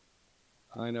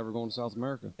I ain't never going to South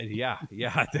America. Yeah,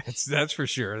 that's for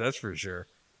sure. That's for sure.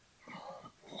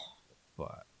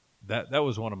 But that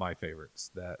was one of my favorites.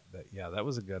 That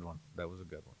was a good one. That was a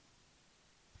good one.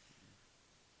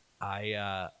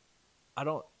 I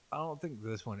don't think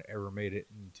this one ever made it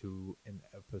into an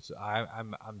episode.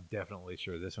 I'm definitely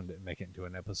sure this one didn't make it into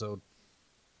an episode.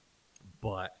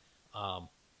 But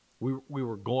we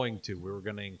were going to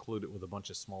include it with a bunch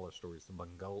of smaller stories.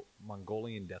 The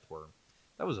Mongolian death worm.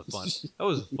 That was a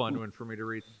fun one for me to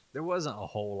read. There wasn't a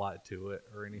whole lot to it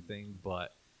or anything,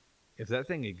 but if that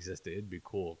thing existed, it'd be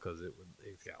cool because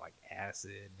it's got like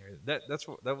acid and everything.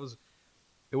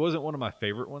 It wasn't one of my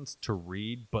favorite ones to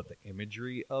read, but the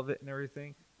imagery of it and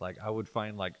everything, like I would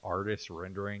find like artists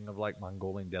rendering of like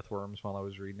Mongolian death worms while I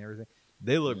was reading everything.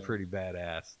 They look pretty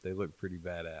badass.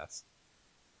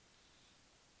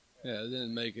 Yeah, it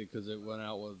didn't make it because it went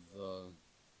out with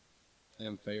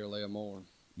Amphay or Leomore.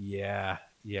 Yeah,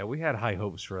 we had high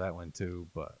hopes for that one too,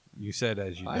 but you said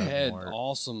as you I had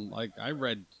awesome. Like I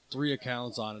read 3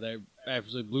 accounts on it.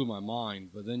 absolutely blew my mind.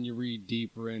 But then you read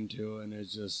deeper into it, and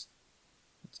it's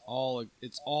all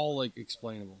like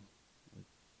explainable. Like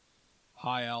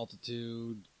high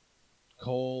altitude,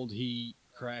 cold, heat,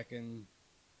 cracking.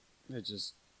 It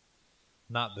just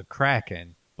Not the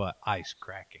Kraken, but ice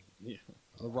cracking. yeah,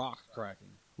 the rock cracking.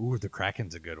 Ooh, the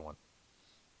Kraken's a good one.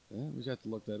 Yeah, we just have to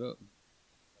look that up.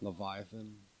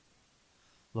 Leviathan.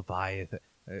 Leviathan.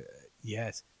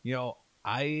 Yes. You know,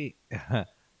 I'm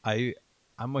a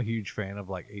huge fan of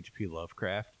like H.P.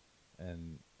 Lovecraft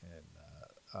and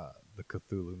the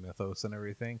Cthulhu mythos and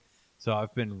everything. So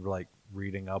I've been like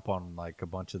reading up on like a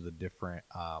bunch of the different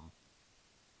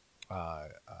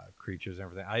creatures and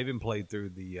everything. I even played through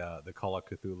the Call of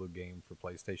Cthulhu game for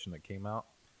PlayStation that came out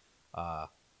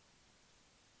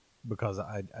because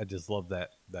I just love that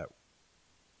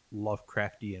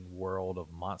Lovecraftian world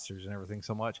of monsters and everything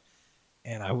so much.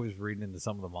 And I was reading into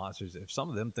some of the monsters. If some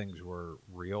of them things were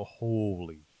real,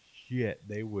 holy shit,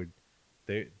 they would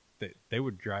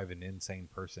drive an insane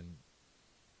person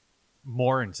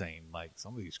more insane. Like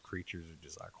some of these creatures are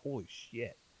just like, holy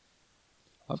shit.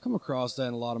 I've come across that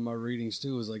in a lot of my readings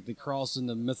too. Is like they cross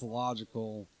into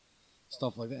mythological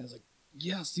stuff like that. It's like,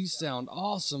 yes, these sound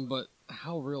awesome, but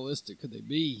how realistic could they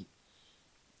be?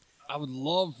 I would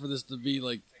love for this to be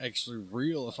like actually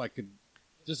real if I could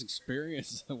just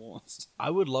experience it once.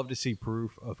 I would love to see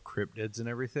proof of cryptids and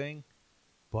everything,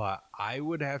 but I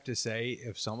would have to say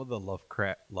if some of the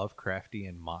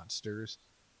Lovecraftian monsters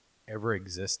ever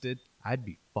existed, I'd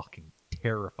be fucking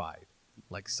terrified.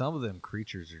 Like some of them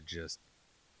creatures are just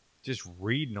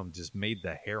reading them just made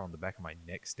the hair on the back of my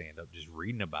neck stand up just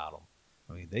reading about them.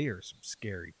 I mean, they are some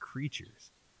scary creatures.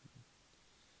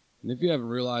 And if you haven't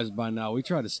realized by now, we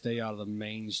try to stay out of the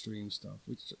mainstream stuff.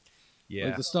 Yeah.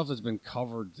 Like the stuff that's been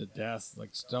covered to death,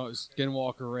 like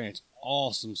Skinwalker Ranch,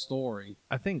 awesome story.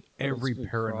 I think every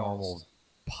paranormal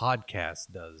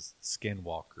podcast does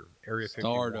Skinwalker, Area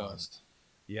 51. Stardust.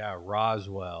 Yeah,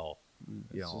 Roswell.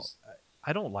 You know,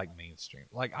 I don't like mainstream.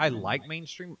 Like, I like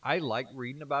mainstream. I like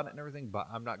reading about it and everything, but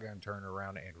I'm not going to turn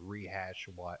around and rehash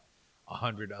what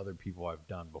 100 other people have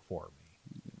done before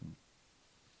me.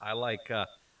 I like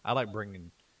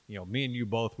bringing, you know, me and you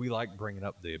both, we like bringing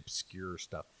up the obscure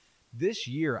stuff. This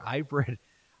year, I've read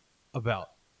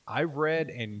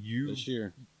and you... This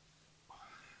year.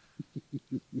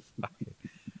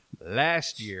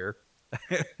 Last year...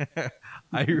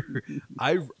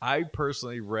 I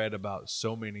personally read about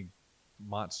so many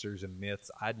monsters and myths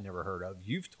I'd never heard of.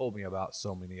 You've told me about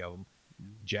so many of them.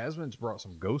 Jasmine's brought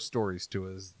some ghost stories to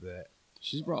us that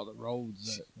she's brought the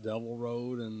roads, that Devil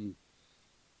Road and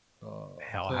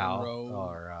Hell Road.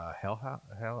 Or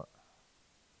Hell.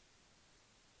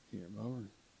 Can't remember.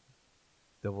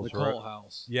 Devil's the Road. Cult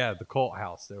House. Yeah, the Cult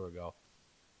House. There we go.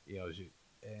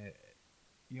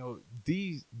 You know,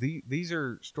 these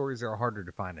are stories that are harder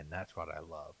to find, and that's what I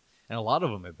love. And a lot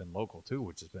of them have been local too,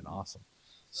 which has been awesome.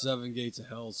 Seven Gates of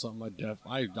Hell is something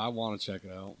I want to check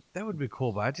it out. That would be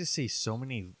cool, but I just see so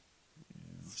many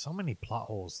plot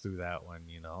holes through that one.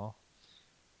 You know.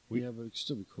 But it'd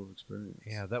still be a cool experience.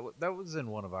 Yeah, that was in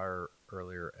one of our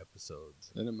earlier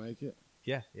episodes. Didn't it make it?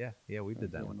 Yeah, we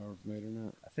did that one. I don't know if it made or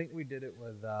not. I think we did it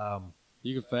with.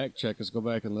 You can fact check us. Go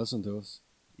back and listen to us.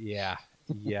 Yeah.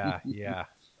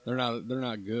 They're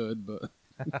not good, but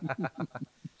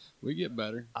we get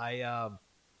better. I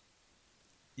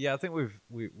think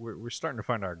we're starting to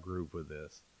find our groove with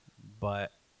this,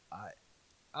 but I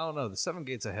don't know, the Seven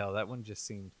Gates of Hell, that one just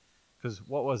seemed, because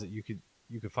what was it? You could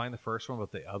find the first one,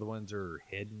 but the other ones are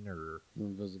hidden or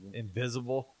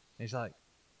invisible. And it's like,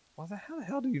 well, how the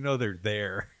hell do you know they're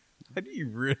there? How do you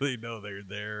really know they're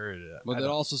there? But they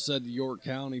also said York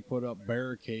County put up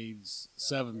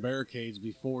 7 barricades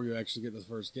before you actually get to the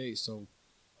first gate. So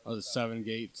are the 7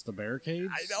 gates the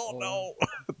barricades? I don't know.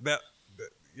 that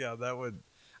would.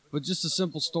 But just the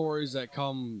simple stories that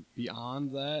come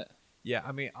beyond that. Yeah,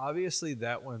 I mean, obviously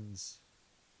that one's.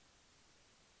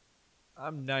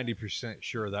 I'm 90%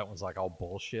 sure that one's like all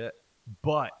bullshit,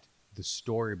 but the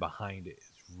story behind it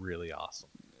is really awesome.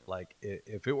 Like,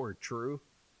 if it were true.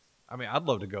 I mean, I'd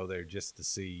love to go there just to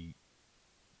see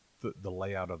the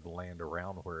layout of the land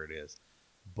around where it is.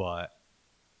 But,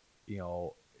 you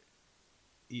know,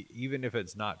 even if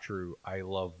it's not true, I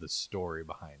love the story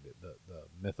behind it, the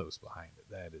mythos behind it.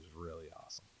 That is really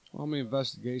awesome. Well, how many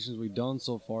investigations we've done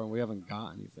so far, and we haven't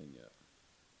got anything yet?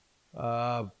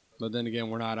 But then again,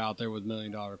 we're not out there with $1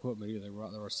 million equipment either. We're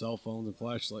out there with cell phones and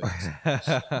flashlights.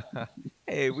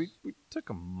 Hey, we took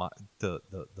the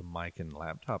mic and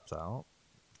laptops out.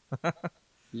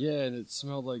 Yeah, and it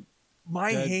smelled like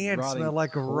my hand smelled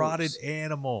like a rotted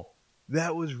animal.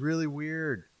 That was really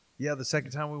weird. Yeah, the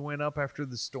second time we went up after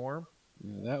the storm,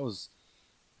 Yeah, that was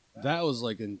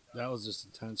just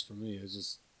intense for me. It's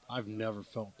just I've never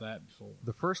felt that before.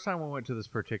 The first time we went to this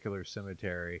particular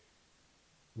cemetery,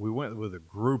 we went with a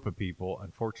group of people.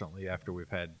 Unfortunately, after we've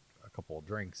had a couple of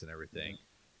drinks and everything,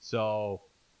 so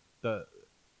the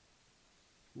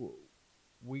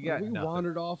we got nothing.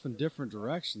 Wandered off in different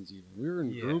directions. Even we were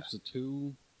in Yeah. groups of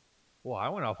two. Well, I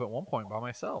went off at one point by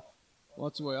myself. Well,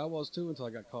 that's the way I was too until I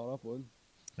got caught up with.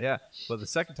 Yeah, but the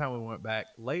second time we went back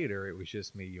later, it was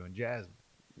just me, you, and Jasmine,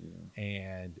 Yeah,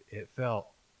 and it felt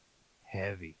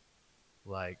heavy,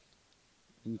 like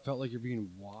and you felt like you're being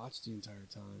watched the entire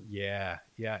time. yeah.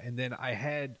 And then I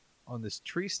had on this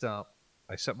tree stump,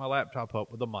 I set my laptop up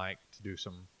with a mic to do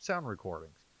some sound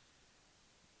recordings.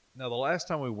 Now, the last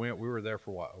time we went, we were there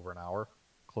for what, over an hour?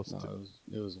 Close No, to.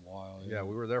 it was a while. Yeah,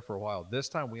 we were there for a while. This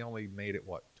time we only made it,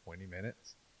 20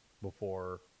 minutes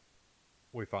before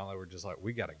we finally were just like,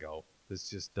 we got to go. This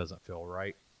just doesn't feel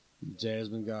right.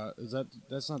 Jasmine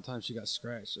that's not the time she got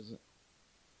scratched, is it?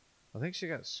 I think she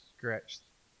got scratched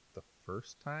the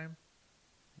first time.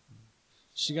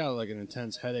 She got like an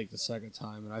intense headache the second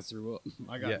time, and I threw up.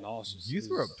 I got nauseous. You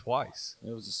threw up twice.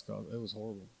 It was disgusting. It was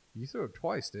horrible. You threw up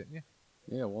twice, didn't you?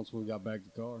 Yeah, once we got back to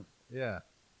the car. Yeah.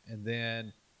 And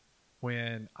then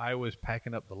when I was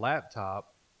packing up the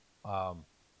laptop, the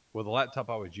laptop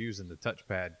I was using, the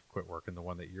touchpad quit working, the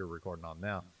one that you're recording on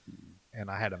now, and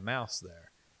I had a mouse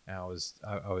there. And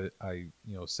I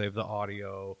saved the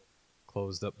audio,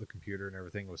 closed up the computer and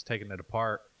everything, was taking it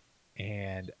apart.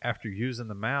 And after using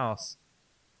the mouse,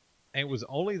 and it was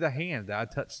only the hand that I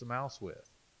touched the mouse with.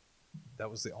 That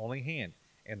was the only hand.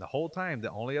 And the whole time,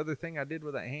 the only other thing I did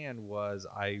with that hand was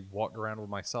I walked around with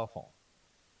my cell phone.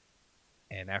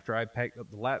 And after I packed up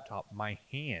the laptop, my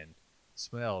hand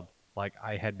smelled like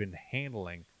I had been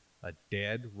handling a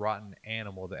dead, rotten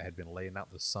animal that had been laying out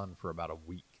in the sun for about a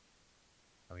week.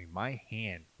 I mean, my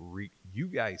hand reeked. You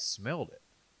guys smelled it.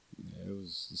 Yeah, it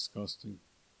was disgusting.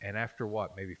 And after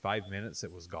maybe 5 minutes,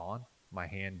 it was gone. My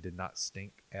hand did not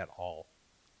stink at all.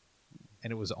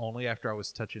 And it was only after I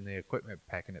was touching the equipment,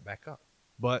 packing it back up.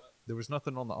 But there was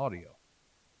nothing on the audio.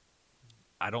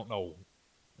 I don't know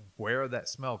where that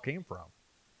smell came from.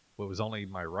 But it was only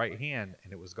my right hand,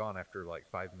 and it was gone after like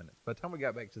 5 minutes. By the time we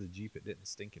got back to the Jeep, it didn't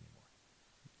stink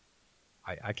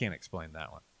anymore. I can't explain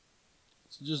that one.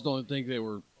 So just don't think they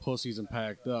were pussies and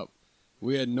packed up.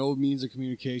 We had no means of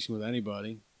communication with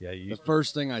anybody. Yeah, The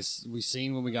first thing we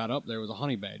seen when we got up there was a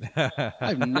honey badger. you.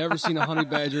 I've never seen a honey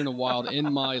badger in the wild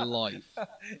in my life.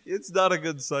 It's not a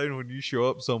good sign when you show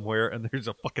up somewhere and there's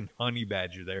a fucking honey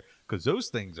badger there, because those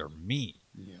things are mean.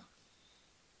 Yeah.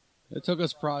 It took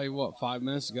us probably 5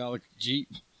 minutes to get out of the Jeep.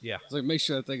 Yeah. It's like, make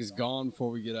sure that thing is gone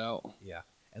before we get out. Yeah.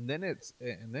 And then it's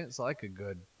like a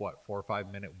good 4 or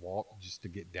 5 minute walk just to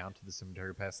get down to the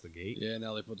cemetery past the gate. Yeah,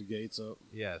 now they put the gates up.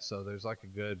 Yeah, so there's like a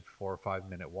good 4 or 5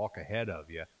 minute walk ahead of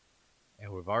you.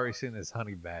 And we've already seen this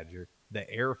honey badger. The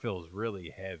air feels really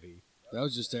heavy. That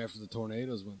was just after the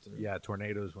tornadoes went through. Yeah,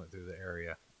 tornadoes went through the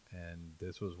area. And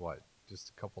this was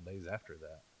just a couple days after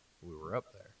that. We were up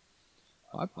there.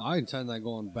 I intend on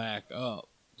going back up.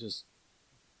 Just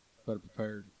better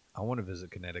prepared. I want to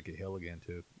visit Connecticut Hill again,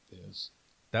 too. Yes.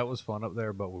 That was fun up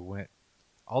there, but we went.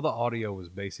 All the audio was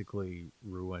basically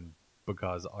ruined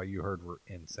because all you heard were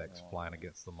insects flying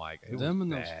against the mic. It Them was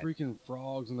and bad. those freaking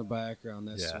frogs in the background,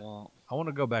 that Yeah. swamp. I want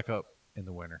to go back up in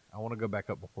the winter. I want to go back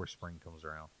up before spring comes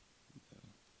around.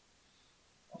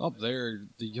 Up there,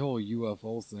 the whole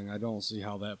UFO thing, I don't see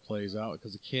how that plays out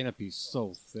because the canopy's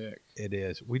so thick. It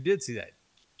is. We did see that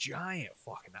giant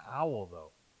fucking owl,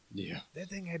 though. Yeah. That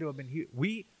thing had to have been huge.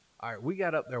 We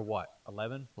got up there,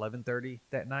 11:30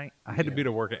 that night? I had to be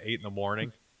to work at 8 in the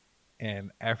morning.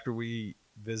 And after we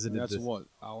visited That's this,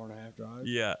 hour and a half drive?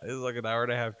 yeah, it was like an hour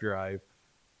and a half drive.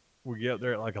 We get up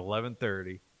there at like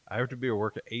 11:30. I have to be at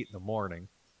work at 8 in the morning.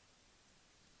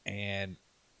 And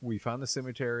we found the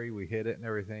cemetery. We hit it and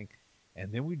everything.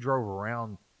 And then we drove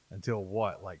around until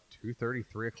 2:30,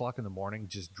 3 o'clock in the morning,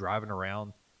 just driving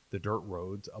around the dirt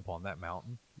roads up on that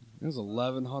mountain. It was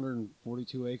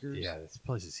 1,142 acres. Yeah, this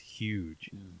place is huge.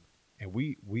 Yeah. And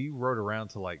we rode around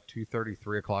to 2:30,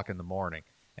 3 o'clock in the morning.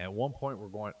 And at one point we're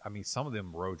going, I mean, some of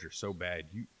them roads are so bad.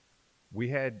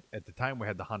 At the time we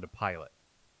had the Honda Pilot,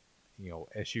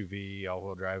 SUV,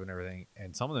 all-wheel drive and everything.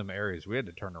 And some of them areas we had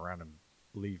to turn around and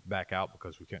leave back out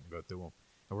because we couldn't go through them.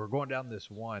 And we're going down this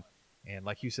one, and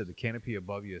like you said, the canopy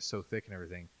above you is so thick and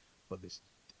everything. But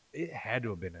it had to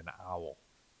have been an owl.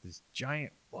 This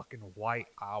giant fucking white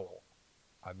owl.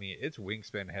 I mean, its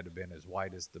wingspan had to have been as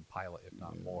wide as the Pilot, if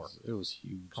not more. It was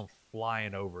huge. Come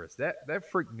flying over us.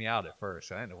 That freaked me out at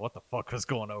first. I didn't know what the fuck was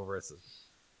going over us.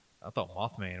 I thought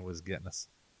Mothman was getting us.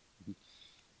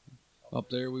 Up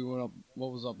there, we went up.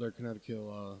 What was up there, Connecticut?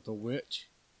 The Witch.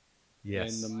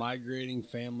 Yes. And the migrating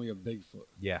family of Bigfoot.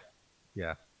 Yeah.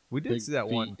 We did Big see that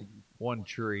feet. one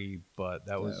tree, but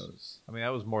that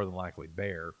was more than likely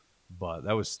bear, but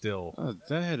that was still.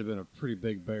 That had to have been a pretty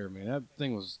big bear, man. That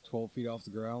thing was 12 feet off the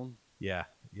ground. Yeah,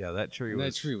 that tree And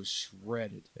was. that tree was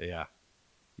shredded. Yeah.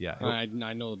 I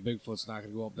know the Bigfoot's not going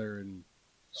to go up there and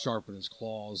sharpen his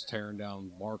claws, tearing down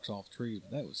barks off trees,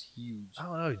 but that was huge. I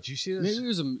don't know. Did you see this? Maybe it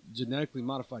was a genetically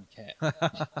modified cat.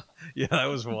 Yeah, that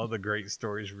was one of the great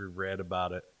stories we read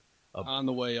about it. On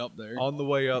the way up there. On the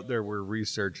way up there, we're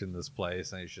researching this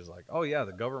place, and it's just like, oh yeah,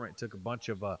 the government took a bunch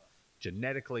of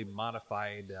genetically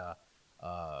modified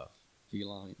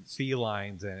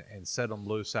felines and set them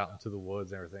loose out into the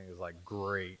woods and everything. It was like,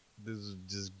 great. This is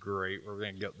just great. We're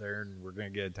gonna get up there and we're gonna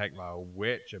get attacked by a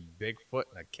witch, a Bigfoot,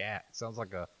 and a cat. Sounds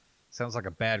like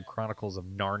a bad Chronicles of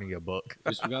Narnia book.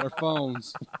 Just we got our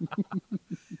phones.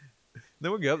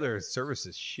 Then we get up there, service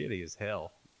is shitty as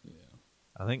hell. Yeah.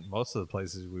 I think most of the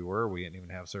places we didn't even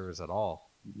have service at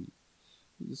all.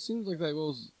 It seems like that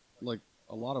goes like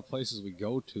a lot of places we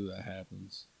go to that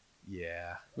happens.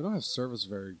 Yeah. We don't have service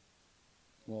very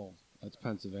well. That's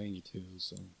Pennsylvania too,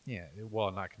 so. Yeah.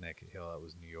 Well, not Connecticut Hill. That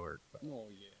was New York. But Oh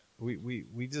yeah.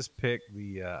 we just picked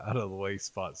the out of the way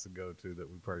spots to go to that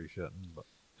we probably shouldn't. But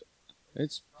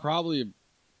It's probably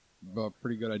a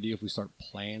pretty good idea if we start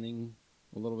planning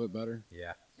a little bit better.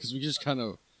 yeah, Because we just kind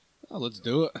of, let's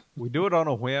do it. we do it on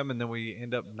a whim, and then we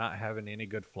end up not having any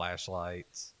good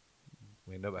flashlights.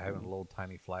 We end up having little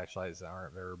tiny flashlights that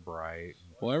aren't very bright.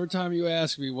 Well, every time you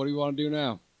ask me, what do you want to do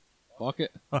now? Fuck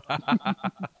it.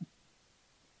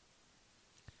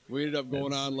 We ended up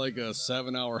going on like a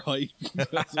 7-hour hike.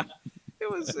 It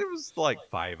was like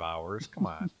 5 hours. Come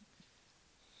on.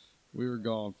 We were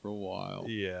gone for a while.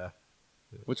 Yeah.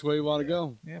 Which way you want to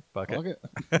go? Yeah. Fuck Fuck it.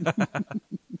 it.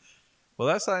 Well,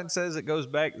 that sign says it goes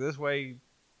back this way.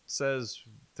 Says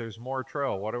there's more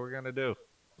trail. What are we gonna do?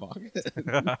 Fuck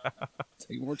it.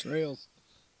 Take more trails.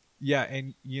 Yeah,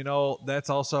 and that's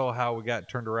also how we got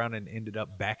turned around and ended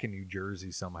up back in New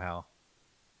Jersey somehow.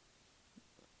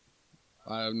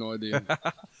 I have no idea.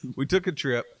 We took a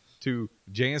trip to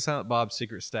Jay and Silent Bob's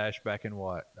Secret Stash back in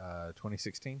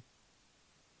 2016?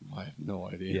 I have no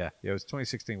idea. Yeah, it was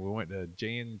 2016. We went to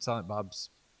Jay and Silent Bob's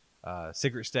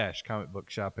Secret Stash comic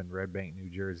book shop in Red Bank, New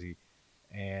Jersey,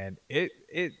 and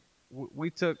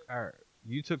you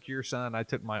took your son, I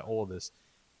took my oldest,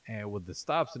 and with the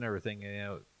stops and everything,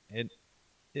 it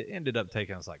ended up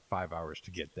taking us like 5 hours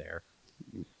to get there.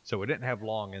 So we didn't have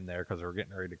long in there because we were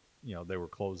getting ready to, they were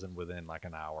closing within like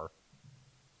an hour.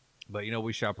 But,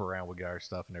 we shop around, we got our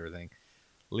stuff and everything.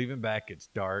 Leaving back, it's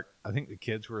dark. I think the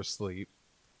kids were asleep.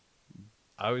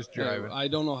 I was driving. Yeah, I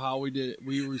don't know how we did it.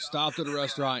 We were stopped at a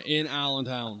restaurant in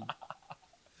Allentown.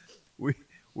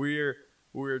 We're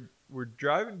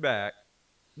driving back.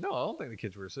 No, I don't think the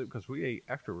kids were asleep because we ate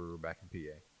after we were back in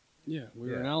PA. Yeah, we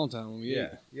were in Allentown when we ate.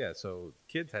 Yeah. So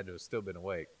kids had to have still been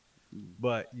awake.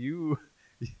 But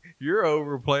you're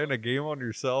over playing a game on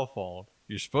your cell phone.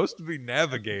 You're supposed to be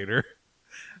navigator.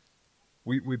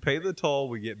 We pay the toll.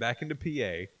 We get back into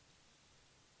PA,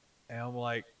 and I'm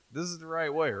like, "This is the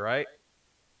right way, right?"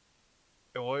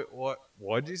 And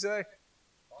what'd you say?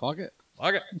 Fuck it.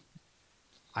 Okay.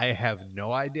 I have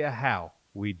no idea how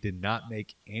we did not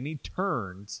make any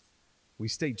turns. We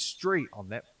stayed straight on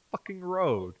that fucking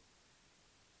road,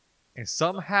 and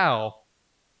somehow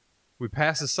we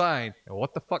pass a sign. And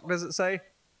what the fuck does it say?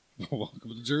 Welcome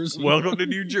to Jersey. Welcome to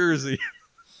New Jersey.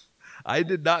 I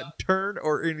did not turn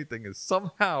or anything, and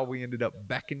somehow we ended up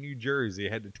back in New Jersey.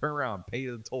 I had to turn around and pay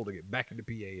the toll to get back into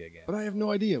PA again. But I have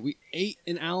no idea. We ate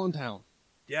in Allentown.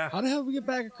 Yeah. How the hell did we get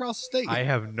back across the state? I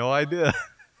have no idea.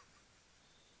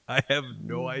 I have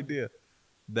no idea.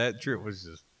 That trip was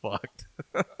just fucked.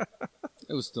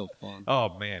 It was still fun.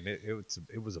 Oh man,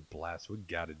 it was a blast. We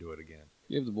got to do it again.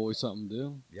 Gave the boys something to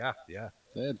do. Yeah.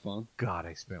 They had fun. God,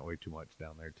 I spent way too much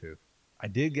down there too. I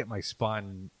did get my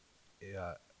Spawn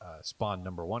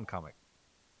 #1 comic.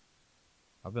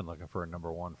 I've been looking for a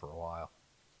 #1 for a while.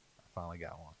 I finally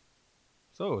got one,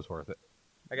 so it was worth it.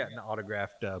 I got an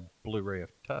autographed Blu-ray of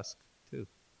Tusk too,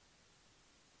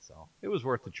 so it was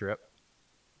worth the trip.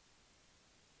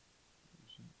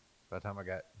 By the time I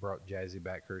brought Jazzy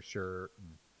back her shirt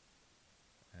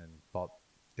and bought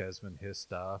Desmond his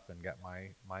stuff and got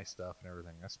my stuff and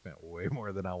everything, I spent way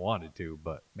more than I wanted to.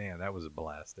 But man, that was a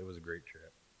blast. It was a great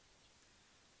trip.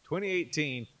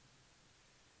 2018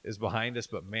 is behind us,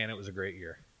 but man, it was a great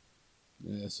year.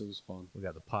 Yes, it was fun. We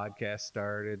got the podcast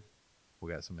started.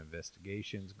 We got some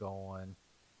investigations going.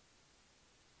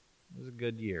 It was a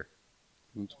good year.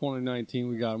 In 2019,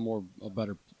 we got a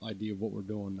better idea of what we're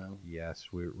doing now. Yes,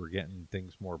 we're getting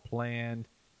things more planned.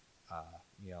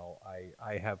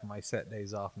 I have my set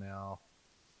days off now.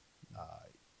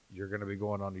 You're going to be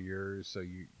going on to yours, so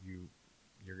you're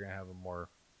going to have a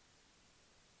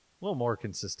little more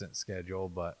consistent schedule,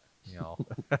 but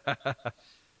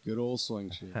Good old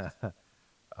swing shift.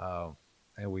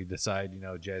 And we decide,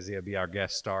 Jazzy will be our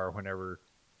guest star whenever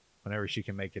she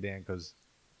can make it in, because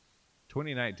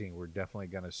 2019 we're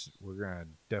gonna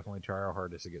definitely try our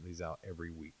hardest to get these out every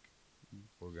week.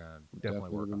 We're gonna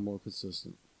definitely work on more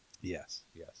consistent. Yes.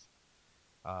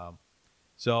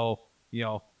 So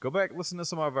go back, listen to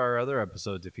some of our other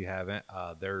episodes if you haven't.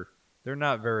 They're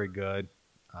not very good,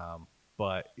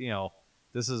 but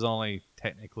this is only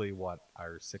technically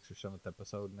our 6th or 7th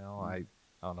episode now. I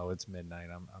don't know. It's midnight.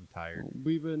 I'm tired.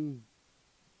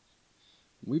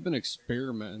 We've been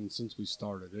experimenting since we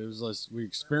started. It was like we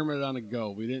experimented on the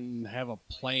go. We didn't have a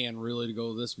plan really to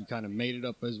go this. We kind of made it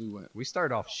up as we went. We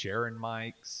started off sharing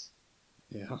mics.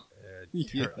 Yeah.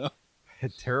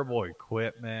 Terrible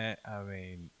equipment. I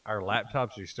mean, our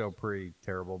laptops are still pretty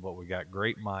terrible, but we got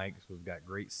great mics. We've got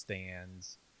great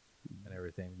stands and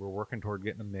everything. We're working toward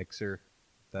getting a mixer.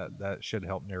 That should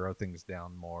help narrow things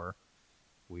down more.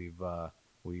 We've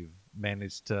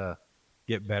managed to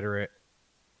get better at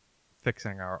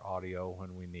fixing our audio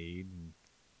when we need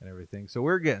and everything. So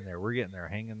we're getting there. We're getting there.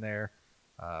 Hanging there.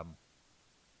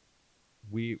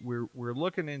 We're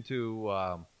looking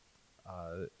into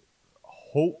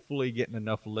hopefully getting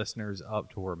enough listeners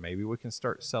up to where maybe we can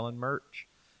start selling merch.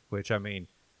 Which, I mean,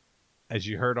 as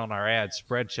you heard on our ad,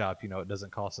 Spreadshop, it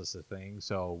doesn't cost us a thing.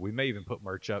 So we may even put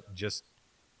merch up.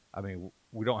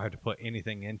 We don't have to put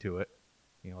anything into it.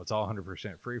 It's all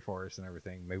 100% free for us and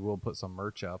everything. Maybe we'll put some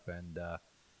merch up and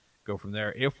go from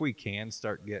there. If we can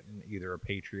start getting either a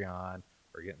Patreon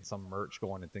or getting some merch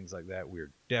going and things like that,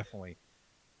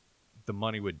 the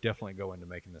money would definitely go into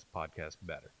making this podcast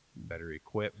better. Better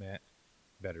equipment,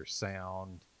 better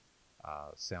sound,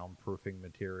 soundproofing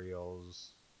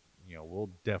materials. We'll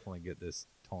definitely get this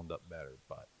toned up better,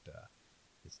 but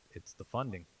it's the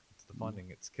funding. It's the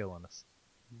funding. It's killing us.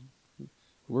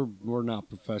 We're not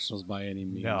professionals by any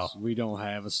means. No. We don't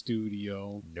have a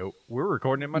studio. Nope. We're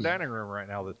recording in my dining room right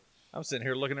now. I'm sitting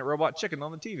here looking at Robot Chicken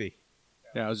on the TV.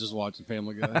 Yeah, I was just watching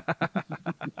Family Guy.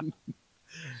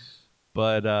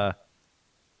 But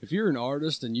if you're an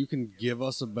artist and you can give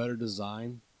us a better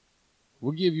design,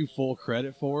 we'll give you full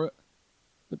credit for it.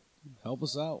 But help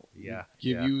us out. Yeah.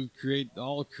 You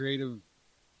all creative.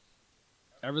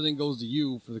 Everything goes to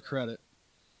you for the credit.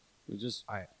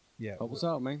 Help us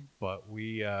out, man. But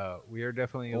we are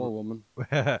definitely or woman.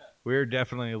 We are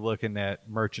definitely looking at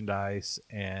merchandise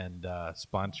and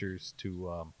sponsors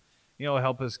to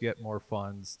help us get more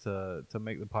funds to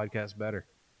make the podcast better.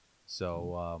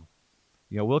 So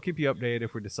we'll keep you updated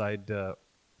if we decide to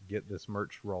get this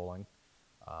merch rolling.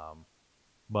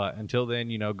 But until then,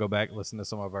 go back, listen to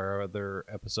some of our other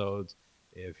episodes.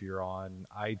 If you're on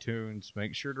iTunes,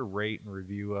 make sure to rate and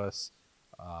review us.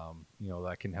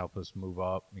 That can help us move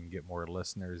up and get more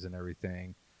listeners and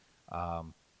everything.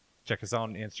 Check us out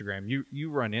on Instagram. You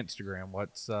run Instagram.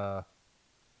 What's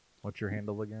your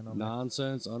handle again? On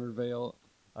Nonsense Unveiled.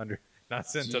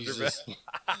 Nonsense Unveiled.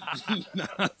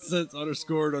 Nonsense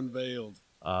 _ unveiled.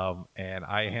 And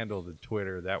I handle the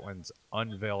Twitter. That one's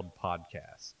Unveiled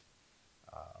Podcast.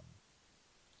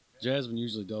 Jasmine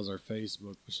usually does our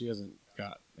Facebook, but she hasn't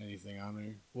got anything on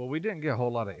there. Well, we didn't get a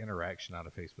whole lot of interaction out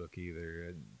of Facebook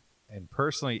either. And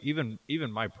personally,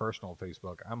 even my personal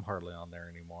Facebook, I'm hardly on there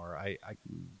anymore. I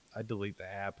delete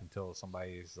the app until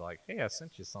somebody's like, "Hey, I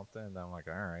sent you something," and I'm like,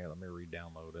 "All right, let me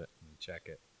re-download it and check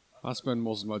it." I spend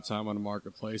most of my time on the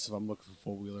marketplace if I'm looking for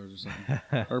four-wheelers or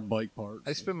something, or bike parts.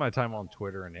 I spend my time on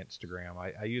Twitter and Instagram.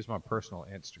 I use my personal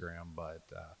Instagram, but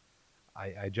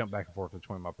I jump back and forth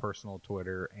between my personal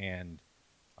Twitter and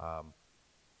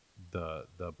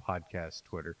the podcast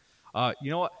Twitter.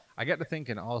 You know what? I got to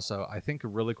thinking also, I think a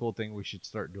really cool thing we should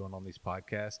start doing on these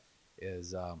podcasts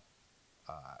is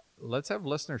let's have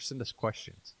listeners send us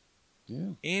questions.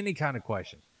 Yeah. Any kind of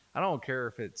question. I don't care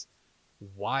if it's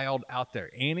wild out there.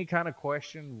 Any kind of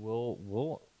question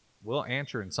we'll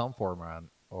answer in some form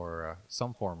or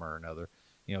another.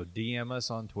 DM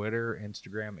us on Twitter,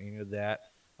 Instagram, any of that.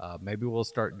 Maybe we'll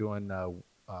start doing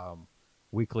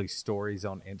weekly stories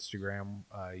on Instagram.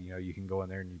 You can go in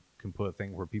there and you can put a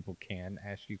thing where people can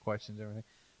ask you questions and everything.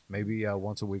 Maybe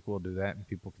once a week we'll do that and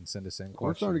people can send us in questions.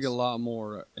 We're starting to get a lot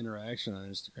more interaction on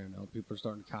Instagram now. People are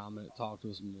starting to comment, talk to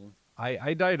us more.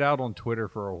 I died out on Twitter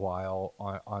for a while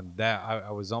on that. I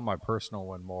was on my personal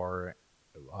one more,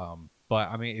 But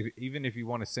I mean, even if you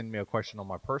want to send me a question on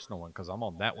my personal one, because I'm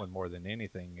on that one more than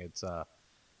anything, it's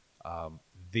 _walking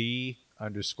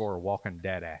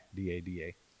dada,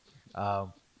 DADA.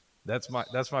 That's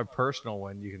my personal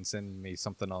one. You can send me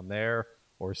something on there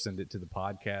or send it to the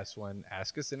podcast one.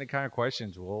 Ask us any kind of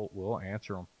questions. We'll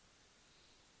answer them.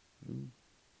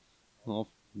 Well,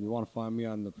 if you want to find me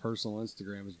on the personal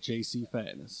Instagram, it's JC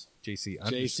Fatness.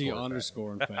 JC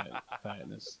underscore and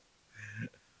fatness.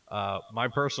 My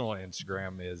personal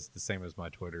Instagram is the same as my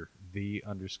Twitter,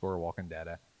 _walking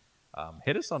dada.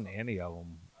 Hit us on any of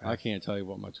them. I can't tell you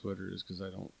what my Twitter is because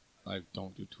I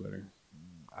don't do Twitter.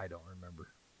 I don't remember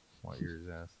what yours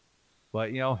is.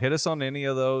 But, hit us on any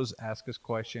of those. Ask us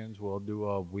questions. We'll do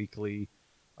a weekly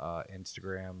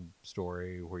Instagram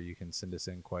story where you can send us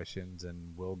in questions,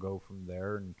 and we'll go from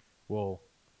there. And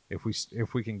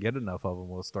if we can get enough of them,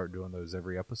 we'll start doing those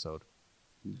every episode.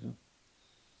 Yeah.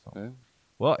 So, Okay.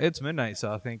 well, it's midnight,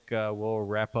 so I think we'll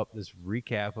wrap up this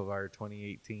recap of our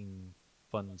 2018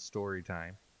 fun story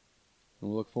time.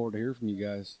 We'll look forward to hearing from you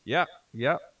guys. Yep.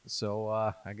 So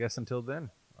I guess until then,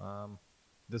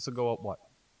 this will go up what?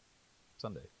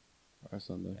 Sunday.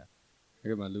 Sunday. Yeah. I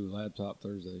got my new laptop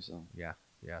Thursday, so. Yeah.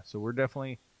 So we're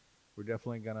definitely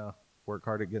gonna work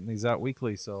hard at getting these out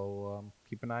weekly. So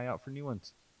keep an eye out for new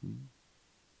ones.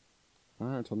 All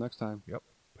right. Until next time. Yep.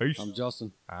 Peace. I'm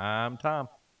Justin. I'm Tom.